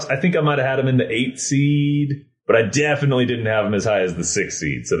playoffs? I think I might have had them in the 8th seed, but I definitely didn't have them as high as the 6th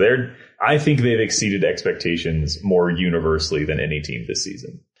seed. So I think they've exceeded expectations more universally than any team this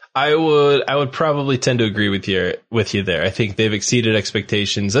season. I would probably tend to agree with you there. I think they've exceeded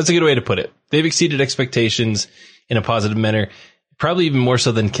expectations. That's a good way to put it. They've exceeded expectations in a positive manner, probably even more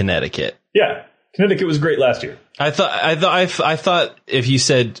so than Connecticut. Yeah. Connecticut was great last year. I thought if you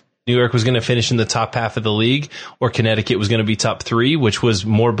said New York was going to finish in the top half of the league or Connecticut was going to be top 3, which was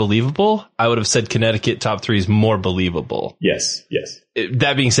more believable, I would have said Connecticut top 3 is more believable. Yes.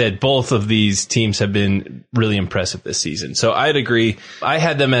 That being said, both of these teams have been really impressive this season. So I'd agree. I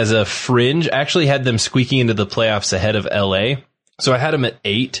had them as a fringe. I actually had them squeaking into the playoffs ahead of LA. So I had them at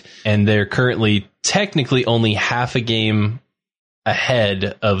 8, and they're currently technically only half a game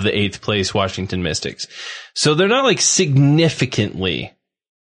ahead of the 8th place Washington Mystics. So they're not like significantly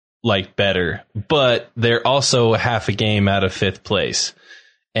like better, but they're also half a game out of 5th place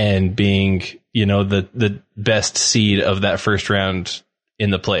and being, the best seed of that first round in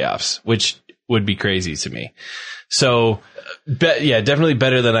the playoffs, which would be crazy to me. So, definitely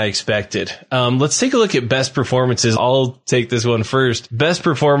better than I expected. Let's take a look at best performances. I'll take this one first. Best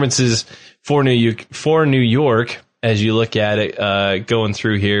performances for New York, as you look at it, going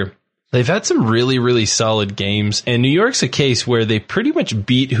through here. They've had some really, really solid games, and New York's a case where they pretty much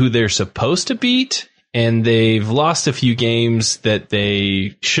beat who they're supposed to beat, and they've lost a few games that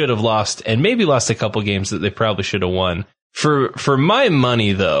they should have lost, and maybe lost a couple games that they probably should have won. For my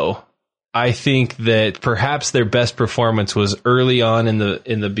money, though, I think that perhaps their best performance was early on in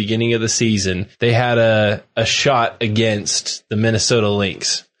the beginning of the season. They had a shot against the Minnesota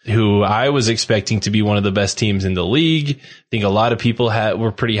Lynx, who I was expecting to be one of the best teams in the league. I think a lot of people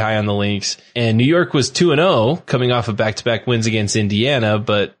were pretty high on the Lynx. And New York was 2-0 coming off of back-to-back wins against Indiana,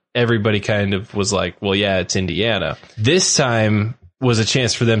 but everybody kind of was like, well, yeah, it's Indiana. This time was a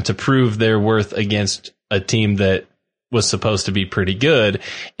chance for them to prove their worth against a team that was supposed to be pretty good.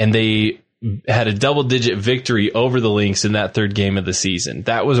 And they had a double-digit victory over the Lynx in that 3rd game of the season.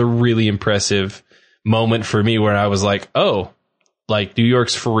 That was a really impressive moment for me where I was like, oh, like New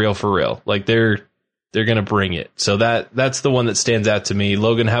York's for real. Like they're going to bring it. So that's the one that stands out to me.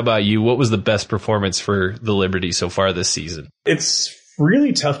 Logan, how about you? What was the best performance for the Liberty so far this season? It's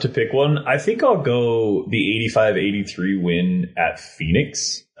really tough to pick one. I think I'll go the 85-83 win at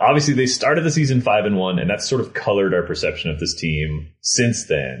Phoenix. Obviously, they started the season 5-1, and that's sort of colored our perception of this team since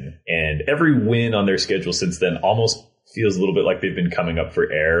then. And every win on their schedule since then almost feels a little bit like they've been coming up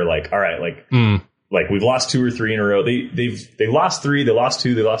for air. Like, all right, like we've lost 2 or 3 in a row. They lost 3, they lost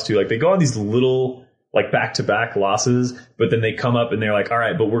 2, they lost 2. Like they go on these little like back-to-back losses, but then they come up and they're like, all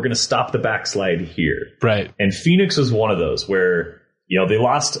right, but we're going to stop the backslide here. Right. And Phoenix was one of those where, they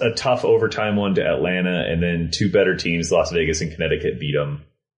lost a tough overtime one to Atlanta, and then 2 better teams, Las Vegas and Connecticut, beat them.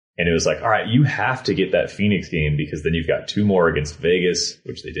 And it was like, all right, you have to get that Phoenix game because then you've got 2 more against Vegas,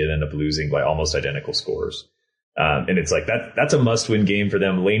 which they did end up losing by almost identical scores. And it's like that's a must-win game for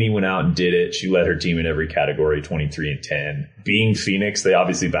them. Lainey went out and did it. She led her team in every category, 23-10. Being Phoenix, they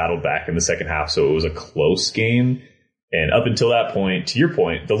obviously battled back in the second half, so it was a close game. And up until that point, to your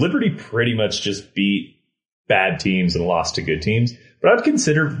point, the Liberty pretty much just beat bad teams and lost to good teams. But I'd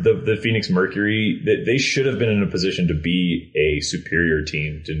consider the Phoenix Mercury that they should have been in a position to be a superior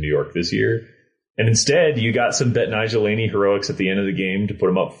team to New York this year. And instead, you got some Bet-Nigel Laney heroics at the end of the game to put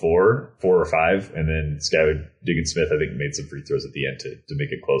them up 4 or 5. And then Skywood Diggins-Smith, I think, made some free throws at the end to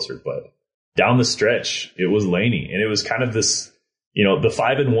make it closer. But down the stretch, it was Laney. And it was kind of this, the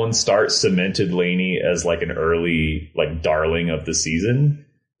 5-1 start cemented Laney as like an early like darling of the season.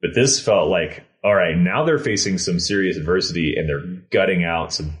 But this felt like all right, now they're facing some serious adversity and they're gutting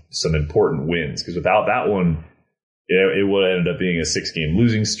out some important wins. Because without that one, it would have ended up being a 6-game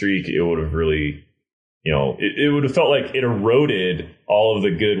losing streak. It would have really, it would have felt like it eroded all of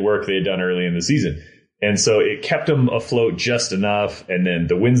the good work they had done early in the season. And so it kept them afloat just enough. And then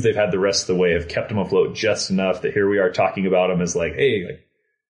the wins they've had the rest of the way have kept them afloat just enough that here we are talking about them as like, hey, like,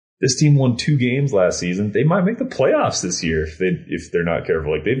 this team won 2 games last season. They might make the playoffs this year if they're not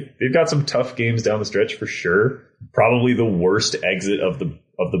careful. Like they've got some tough games down the stretch for sure. Probably the worst exit of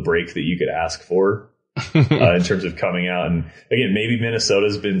the break that you could ask for in terms of coming out. And again, maybe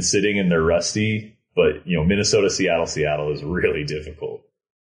Minnesota's been sitting and they're rusty, but Minnesota, Seattle is really difficult.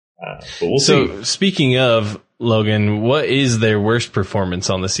 But we'll see. So speaking of, Logan, what is their worst performance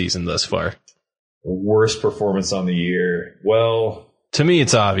on the season thus far? Worst performance on the year? Well, to me,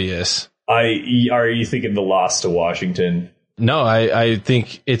 it's obvious. Are you thinking the loss to Washington? No, I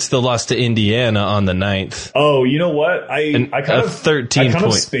think it's the loss to Indiana on the 9th. Oh, you know what? I kind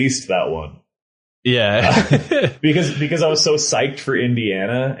of spaced that one. Yeah. because I was so psyched for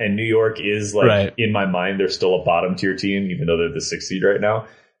Indiana, and New York is like, right, in my mind, they're still a bottom tier team, even though they're the 6th seed right now,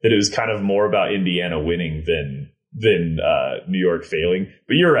 that it was kind of more about Indiana winning than New York failing.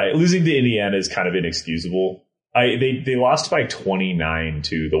 But you're right. Losing to Indiana is kind of inexcusable. They lost by 29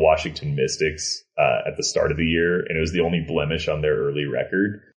 to the Washington Mystics at the start of the year, and it was the only blemish on their early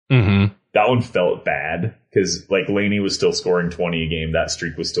record. Mm-hmm. That one felt bad because like Laney was still scoring 20 a game. That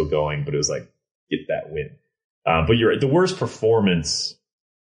streak was still going, but it was like, get that win. But you're right. The worst performance,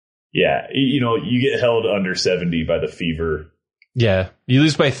 yeah, you get held under 70 by the Fever. Yeah, you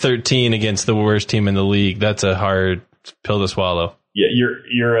lose by 13 against the worst team in the league. That's a hard pill to swallow. Yeah,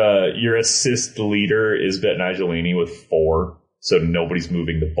 your assist leader is Bet-Nigel with 4, so nobody's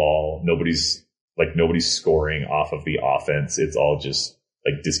moving the ball. Nobody's scoring off of the offense. It's all just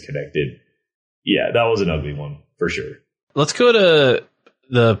like disconnected. Yeah, that was an ugly one for sure. Let's go to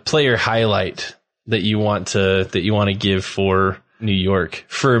the player highlight that you want to give for New York.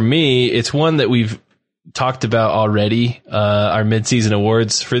 For me, it's one that we've talked about already. Our midseason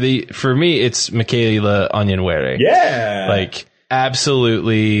awards for me, it's Michaela Onyenwere. Yeah, like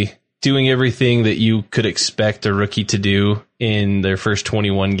absolutely doing everything that you could expect a rookie to do in their first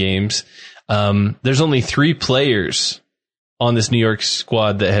 21 games. There's only 3 players on this New York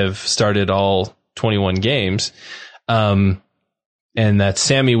squad that have started all 21 games. And that's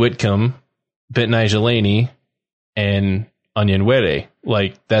Sammy Whitcomb, Bet-Nigel and Onyenwere.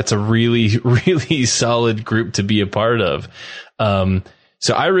 Like, that's a really, really solid group to be a part of.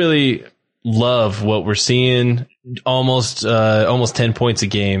 So I really love what we're seeing. Almost 10 points a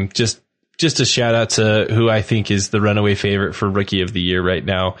game. Just a shout out to who I think is the runaway favorite for rookie of the year right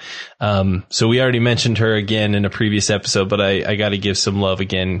now. So we already mentioned her again in a previous episode, but I got to give some love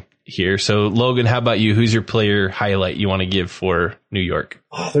again here. So Logan, how about you? Who's your player highlight you want to give for New York?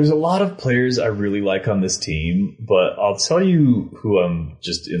 Oh, there's a lot of players I really like on this team, but I'll tell you who I'm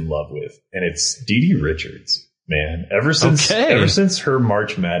just in love with, and it's Didi Richards. Man, ever since her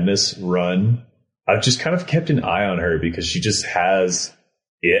March Madness run, I've just kind of kept an eye on her because she just has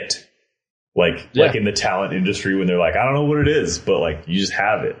it. Like in the talent industry when they're like, I don't know what it is, but like you just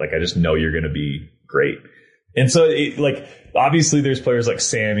have it. Like I just know you're going to be great. And so obviously there's players like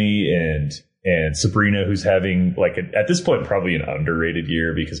Sammy and Sabrina who's having like at this point probably an underrated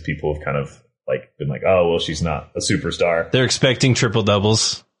year because people have kind of like been like, oh well, she's not a superstar. They're expecting triple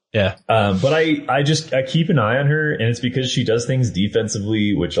doubles. Yeah. But I keep an eye on her, and it's because she does things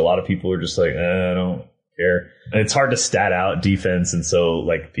defensively, which a lot of people are just like, I don't care. And it's hard to stat out defense. And so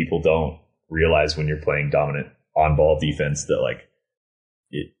like people don't realize when you're playing dominant on ball defense that like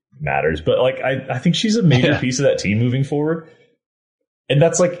it matters. But like, I think she's a major piece of that team moving forward. And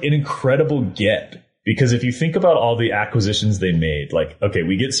that's like an incredible get because if you think about all the acquisitions they made, like, okay,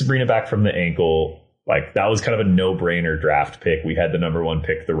 we get Sabrina back from the ankle. Like that was kind of a no-brainer draft pick. We had the number 1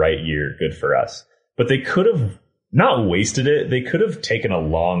 pick the right year. Good for us. But they could have not wasted it. They could have taken a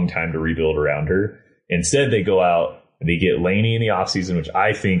long time to rebuild around her. Instead, they go out and they get Laney in the offseason, which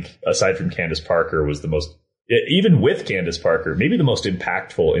I think, aside from Candace Parker, was the most, even with Candace Parker, maybe the most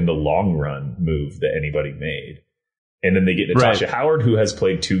impactful in the long run move that anybody made. And then they get Natasha Howard, who has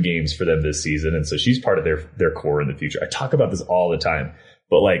played 2 games for them this season. And so she's part of their core in the future. I talk about this all the time,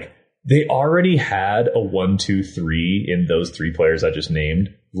 but like, they already had a 1, 2, 3 in those 3 players I just named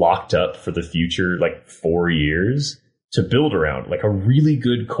locked up for the future, like 4 years to build around, like a really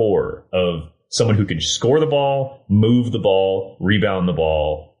good core of someone who can score the ball, move the ball, rebound the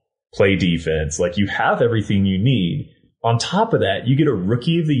ball, play defense. Like you have everything you need. On top of that, you get a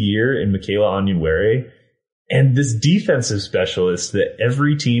rookie of the year in Michaela Onyenwere, And this defensive specialist that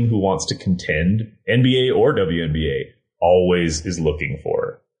every team who wants to contend, NBA or WNBA, always is looking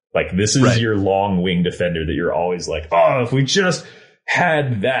for. Like, this is your long wing defender that you're always like, oh, if we just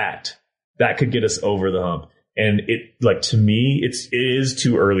had that could get us over the hump. And it, like, to me, it is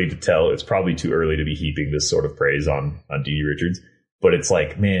too early to tell. It's probably too early to be heaping this sort of praise on DeDe Richards. But it's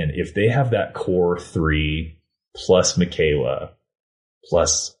like, man, if they have that core 3 plus Michaela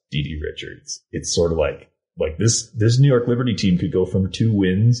plus DeDe Richards, it's sort of like this New York Liberty team could go from 2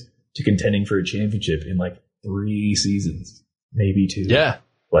 wins to contending for a championship in like 3 seasons, maybe 2. Yeah.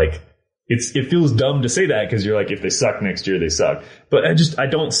 Like, it feels dumb to say that because you're like, if they suck next year, they suck. But I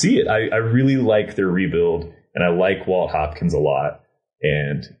don't see it. I really like their rebuild, and I like Walt Hopkins a lot.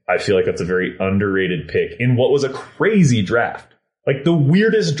 And I feel like that's a very underrated pick in what was a crazy draft. Like, the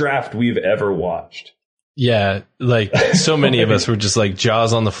weirdest draft we've ever watched. Yeah, like, so many of us were just like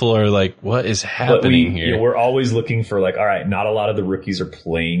jaws on the floor, like, what is happening here? You know, we're always looking for, like, all right, not a lot of the rookies are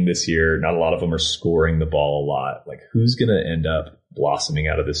playing this year. Not a lot of them are scoring the ball a lot. Like, who's going to end up blossoming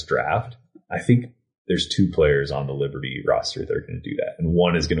out of this draft? I think there's 2 players on the Liberty roster that are going to do that. And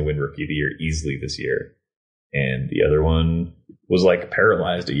one is going to win Rookie of the Year easily this year. And the other one was, like,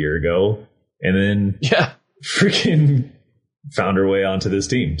 paralyzed a year ago. And then freaking found her way onto this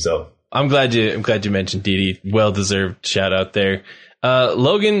team. So I'm glad you mentioned DeDe. Well-deserved shout out there.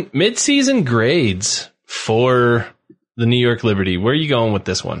 Logan, midseason grades for the New York Liberty. Where are you going with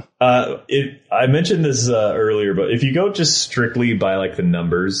this one? I mentioned this earlier, but if you go just strictly by like the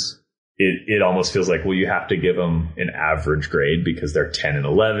numbers, it almost feels like, well, you have to give them an average grade because they're 10 and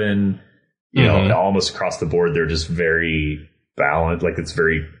 11. You know, almost across the board, they're just very balanced. Like, it's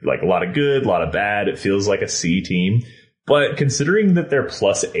very, like, a lot of good, a lot of bad. It feels like a C team. But considering that they're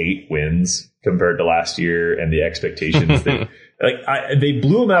plus 8 wins compared to last year and the expectations that they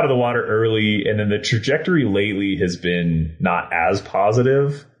blew them out of the water early, and then the trajectory lately has been not as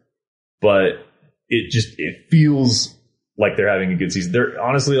positive, but it feels like they're having a good season. They're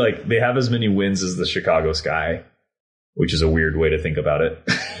honestly, like, they have as many wins as the Chicago Sky, which is a weird way to think about it.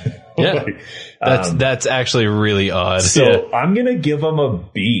 Yeah, that's actually really odd. So I'm going to give them a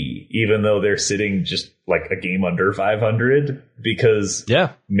B, even though they're sitting just like a game under 500, because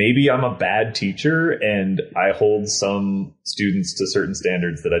maybe I'm a bad teacher and I hold some students to certain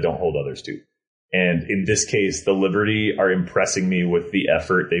standards that I don't hold others to. And in this case, the Liberty are impressing me with the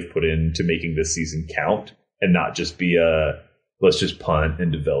effort they've put into making this season count and not just be let's just punt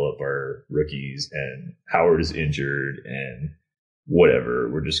and develop our rookies and Howard is injured and whatever.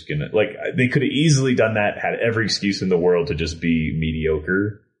 We're just going to, like, they could have easily done that, had every excuse in the world to just be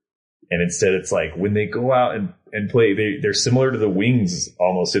mediocre. And instead it's like, when they go out and play, they're similar to the Wings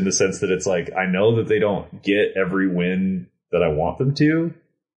almost, in the sense that it's like, I know that they don't get every win that I want them to,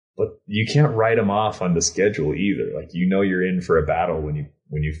 but you can't write them off on the schedule either. Like, you know, you're in for a battle when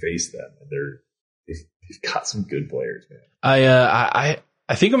you face them. And they've got some good players, man.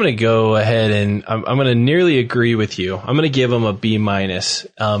 I think I'm going to go ahead and I'm going to nearly agree with you. I'm going to give them a B minus,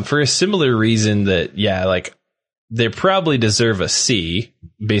 for a similar reason that, like, they probably deserve a C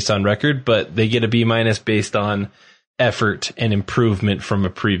based on record, but they get a B minus based on effort and improvement from a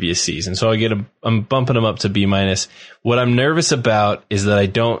previous season. So I'm bumping them up to B minus. What I'm nervous about is that I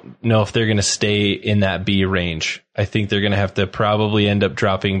don't know if they're going to stay in that B range. I think they're going to have to probably end up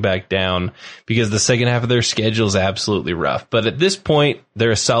dropping back down because the second half of their schedule is absolutely rough. But at this point,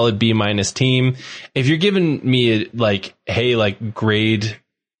 they're a solid B minus team. If you're giving me grade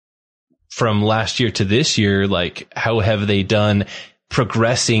from last year to this year, like, how have they done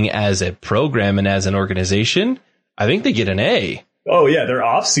progressing as a program and as an organization? I think they get an A. Oh yeah, their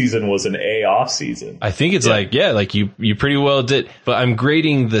off season was an A off season. I think it's you pretty well did. But I'm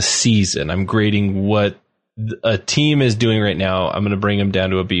grading the season. I'm grading what a team is doing right now. I'm going to bring them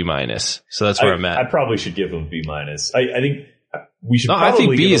down to a B miness. So that's where I'm at. I probably should give them B minus. I think we should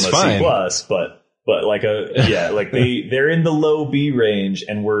probably give them a C plus, but like they're in the low B range,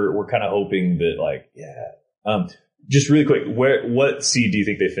 and we're kind of hoping that just really quick, what seed do you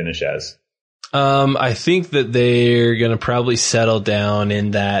think they finish as? I think that they're going to probably settle down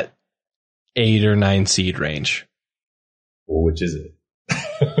in that 8 or 9 seed range. Well, which is it?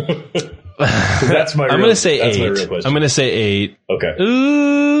 That's my. I'm going to say 8. I'm going to say 8. Okay.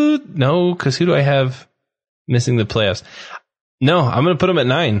 No, because who do I have missing the playoffs? No, I'm going to put them at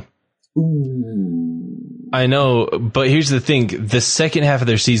 9. Ooh. I know, but here's the thing. The second half of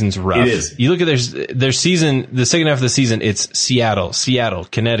their season's rough. It is. You look at their season, the second half of the season, it's Seattle,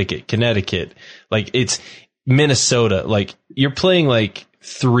 Connecticut. Like, it's Minnesota. Like, you're playing like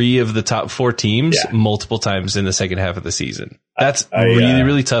 3 of the top 4 teams multiple times in the second half of the season. That's really,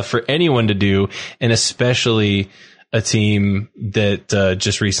 really tough for anyone to do, and especially a team that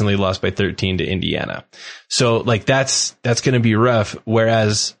just recently lost by 13 to Indiana. So like that's going to be rough.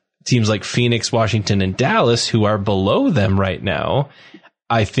 Whereas teams like Phoenix, Washington, and Dallas, who are below them right now,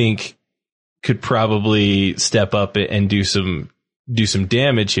 I think could probably step up and do some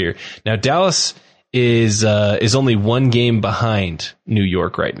damage here. Now Dallas is only one game behind New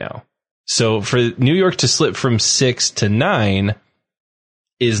York right now. So for New York to slip from 6 to 9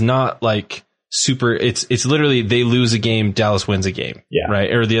 is not like super. It's literally they lose a game, Dallas wins a game,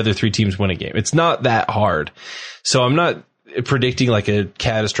 right? Or the other 3 teams win a game. It's not that hard. So I'm not predicting like a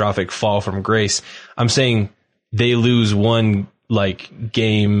catastrophic fall from grace. I'm saying they lose one like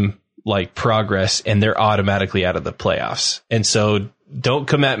game, like progress, and they're automatically out of the playoffs. And so don't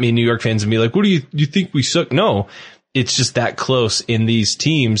come at me, New York fans, and be like, what do you think we suck? No, it's just that close in these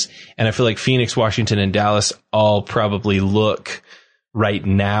teams. And I feel like Phoenix, Washington, and Dallas all probably look right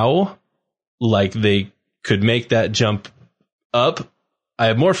now like they could make that jump up. I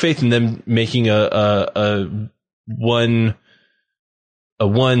have more faith in them making a one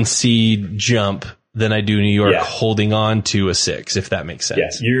seed jump than I do New York holding on to a 6, if that makes sense.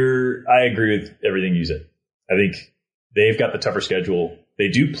 Yes, I agree with everything you said. I think they've got the tougher schedule. They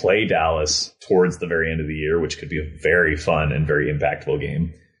do play Dallas towards the very end of the year, which could be a very fun and very impactful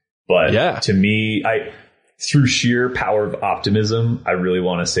game. But to me, through sheer power of optimism, I really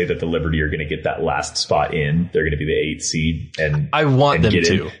want to say that the Liberty are going to get that last spot in. They're going to be the 8th seed, and I want them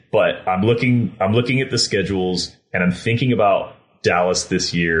to. But I'm looking at the schedules, and I'm thinking about Dallas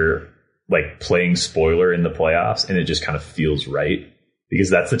this year, like playing spoiler in the playoffs, and it just kind of feels right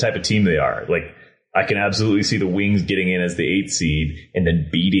because that's the type of team they are. Like, I can absolutely see the Wings getting in as the 8th seed and then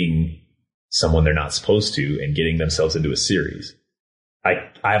beating someone they're not supposed to and getting themselves into a series. I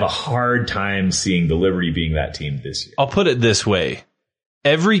have a hard time seeing the Liberty being that team this year. I'll put it this way.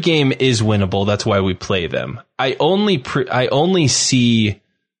 Every game is winnable. That's why we play them. I only see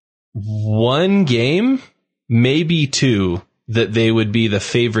one game, maybe 2, that they would be the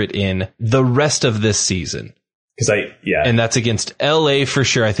favorite in the rest of this season. And that's against LA for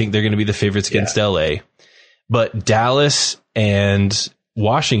sure. I think they're going to be the favorites against LA. But Dallas and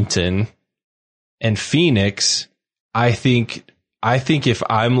Washington and Phoenix, I think if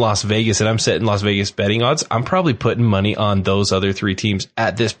I'm Las Vegas and I'm setting Las Vegas betting odds, I'm probably putting money on those other 3 teams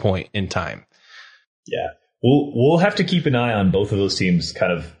at this point in time. Yeah. We'll have to keep an eye on both of those teams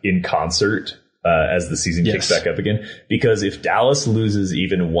kind of in concert as the season kicks back up again. Because if Dallas loses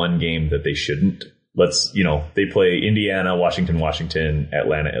even one game that they shouldn't, they play Indiana, Washington,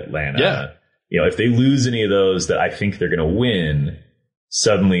 Atlanta. Yeah. If they lose any of those that I think they're going to win,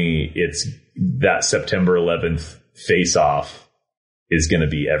 suddenly it's that September 11th face-off is going to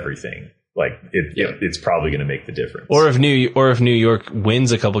be everything. Like it's probably going to make the difference. Or if New York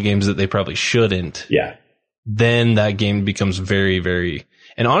wins a couple games that they probably shouldn't, then that game becomes very, very.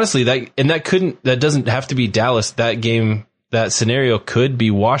 And honestly, that doesn't have to be Dallas. That game, that scenario could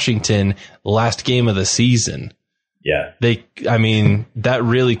be Washington last game of the season. Yeah. That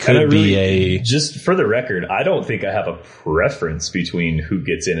really could be just for the record, I don't think I have a preference between who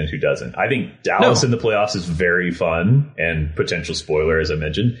gets in and who doesn't. I think Dallas in the playoffs is very fun and potential spoiler, as I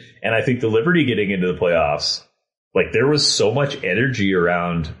mentioned. And I think the Liberty getting into the playoffs, like there was so much energy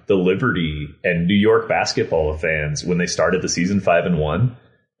around the Liberty and New York basketball fans when they started the season 5-1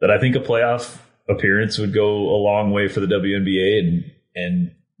 that I think a playoff appearance would go a long way for the WNBA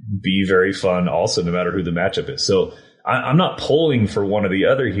and be very fun also, no matter who the matchup is. So I'm not pulling for one or the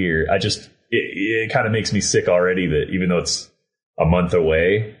other here. It kind of makes me sick already that even though it's a month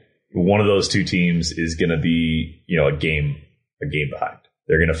away, one of those 2 teams is going to be, a game behind.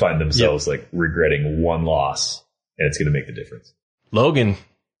 They're going to find themselves like regretting one loss, and it's going to make the difference. Logan,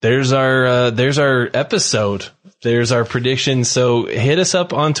 there's our episode. There's our prediction. So hit us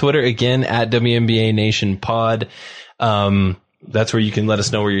up on Twitter again at WNBA Nation Pod. That's where you can let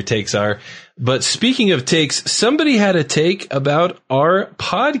us know where your takes are. But speaking of takes, somebody had a take about our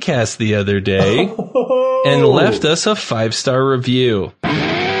podcast the other day and left us a 5-star review.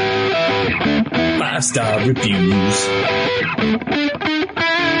 5-star reviews.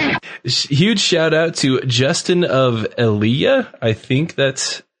 Huge shout out to Justin of Elia. I think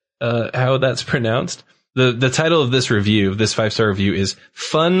that's how that's pronounced. The title of this review, this 5-star review, is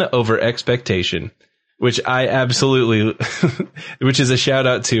Fun Over Expectation. Which I absolutely, which is a shout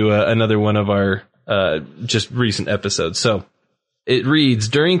out to another one of our just recent episodes. So it reads,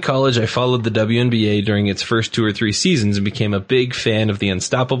 during college, I followed the WNBA during its first 2 or 3 seasons and became a big fan of the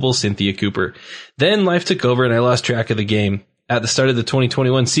unstoppable Cynthia Cooper. Then life took over and I lost track of the game. At the start of the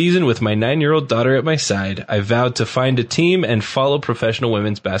 2021 season, with my 9-year-old daughter at my side, I vowed to find a team and follow professional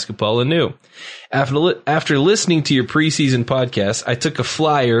women's basketball anew. After listening to your preseason podcast, I took a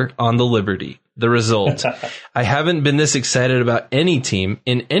flyer on the Liberty. The result, I haven't been this excited about any team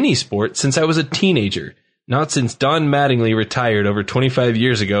in any sport since I was a teenager. Not since Don Mattingly retired over 25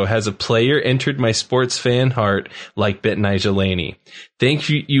 years ago has a player entered my sports fan heart like Betnijah Laney. Thank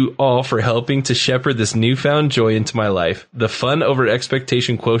you all for helping to shepherd this newfound joy into my life. The fun over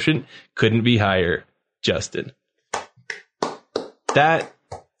expectation quotient couldn't be higher. Justin. Spectacular.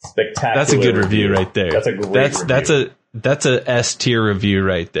 That's a good review right there. That's a great review. That's a S tier review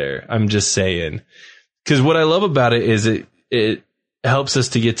right there. I'm just saying. Because what I love about it is it helps us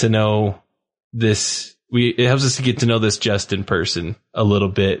to get to know this. It helps us to get to know this Justin person a little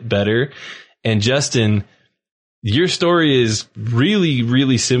bit better. And Justin, your story is really,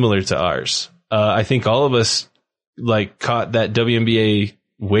 really similar to ours. I think all of us caught that WNBA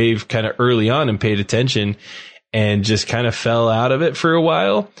wave kind of early on and paid attention and just kind of fell out of it for a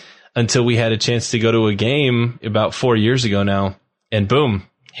while until we had a chance to go to a game about 4 years ago now. And boom,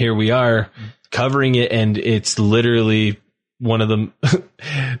 here we are covering it. And it's literally one of the,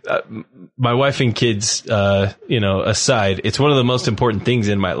 my wife and kids, aside, it's one of the most important things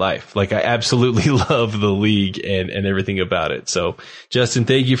in my life. I absolutely love the league and everything about it. So Justin,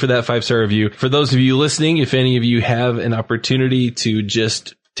 thank you for that 5-star review. For those of you listening, if any of you have an opportunity to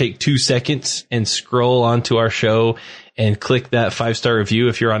just take 2 seconds and scroll onto our show and click that 5-star review.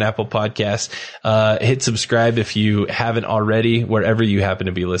 If you're on Apple Podcasts, hit subscribe if you haven't already, wherever you happen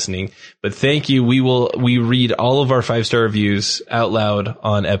to be listening. But thank you. We read all of our 5-star reviews out loud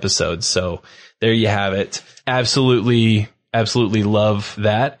on episodes. So there you have it. Absolutely love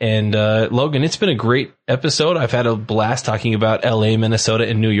that. And Logan, it's been a great episode. I've had a blast talking about LA, Minnesota,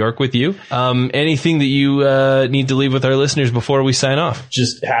 and New York with you. Anything that you need to leave with our listeners before we sign off?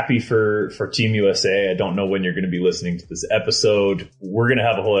 Just happy for Team USA. I don't know when you're going to be listening to this episode. We're going to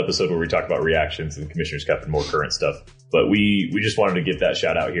have a whole episode where we talk about reactions and Commissioner's Cup and more current stuff. But we just wanted to get that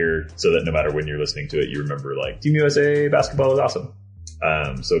shout out here so that no matter when you're listening to it, you remember Team USA basketball is awesome.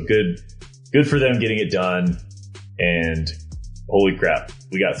 So good for them getting it done. And holy crap,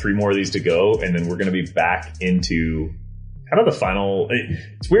 we got 3 more of these to go, and then we're going to be back into kind of the final.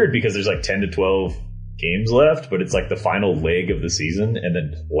 It's weird because there's 10 to 12 games left, but it's the final leg of the season and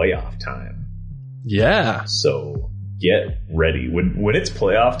then playoff time. Yeah. So get ready. When it's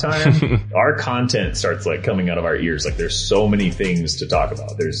playoff time, our content starts coming out of our ears. There's so many things to talk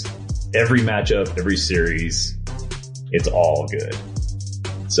about. There's every matchup, every series. It's all good.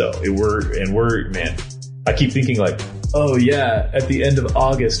 So we're man, I keep thinking oh yeah, at the end of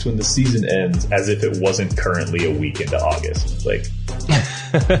August when the season ends, as if it wasn't currently a week into August.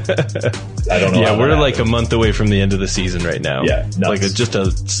 I don't know. Yeah, we're a month away from the end of the season right now. Yeah, nuts.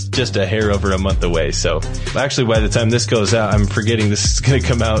 just a hair over a month away. So actually, by the time this goes out, I'm forgetting this is going to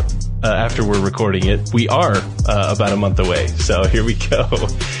come out after we're recording it. We are about a month away. So here we go.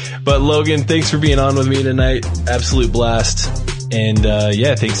 But Logan, thanks for being on with me tonight. Absolute blast. And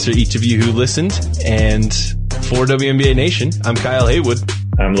thanks to each of you who listened. And for WNBA Nation, I'm Kyle Haywood.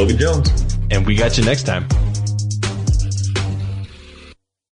 I'm Logan Jones. And we got you next time.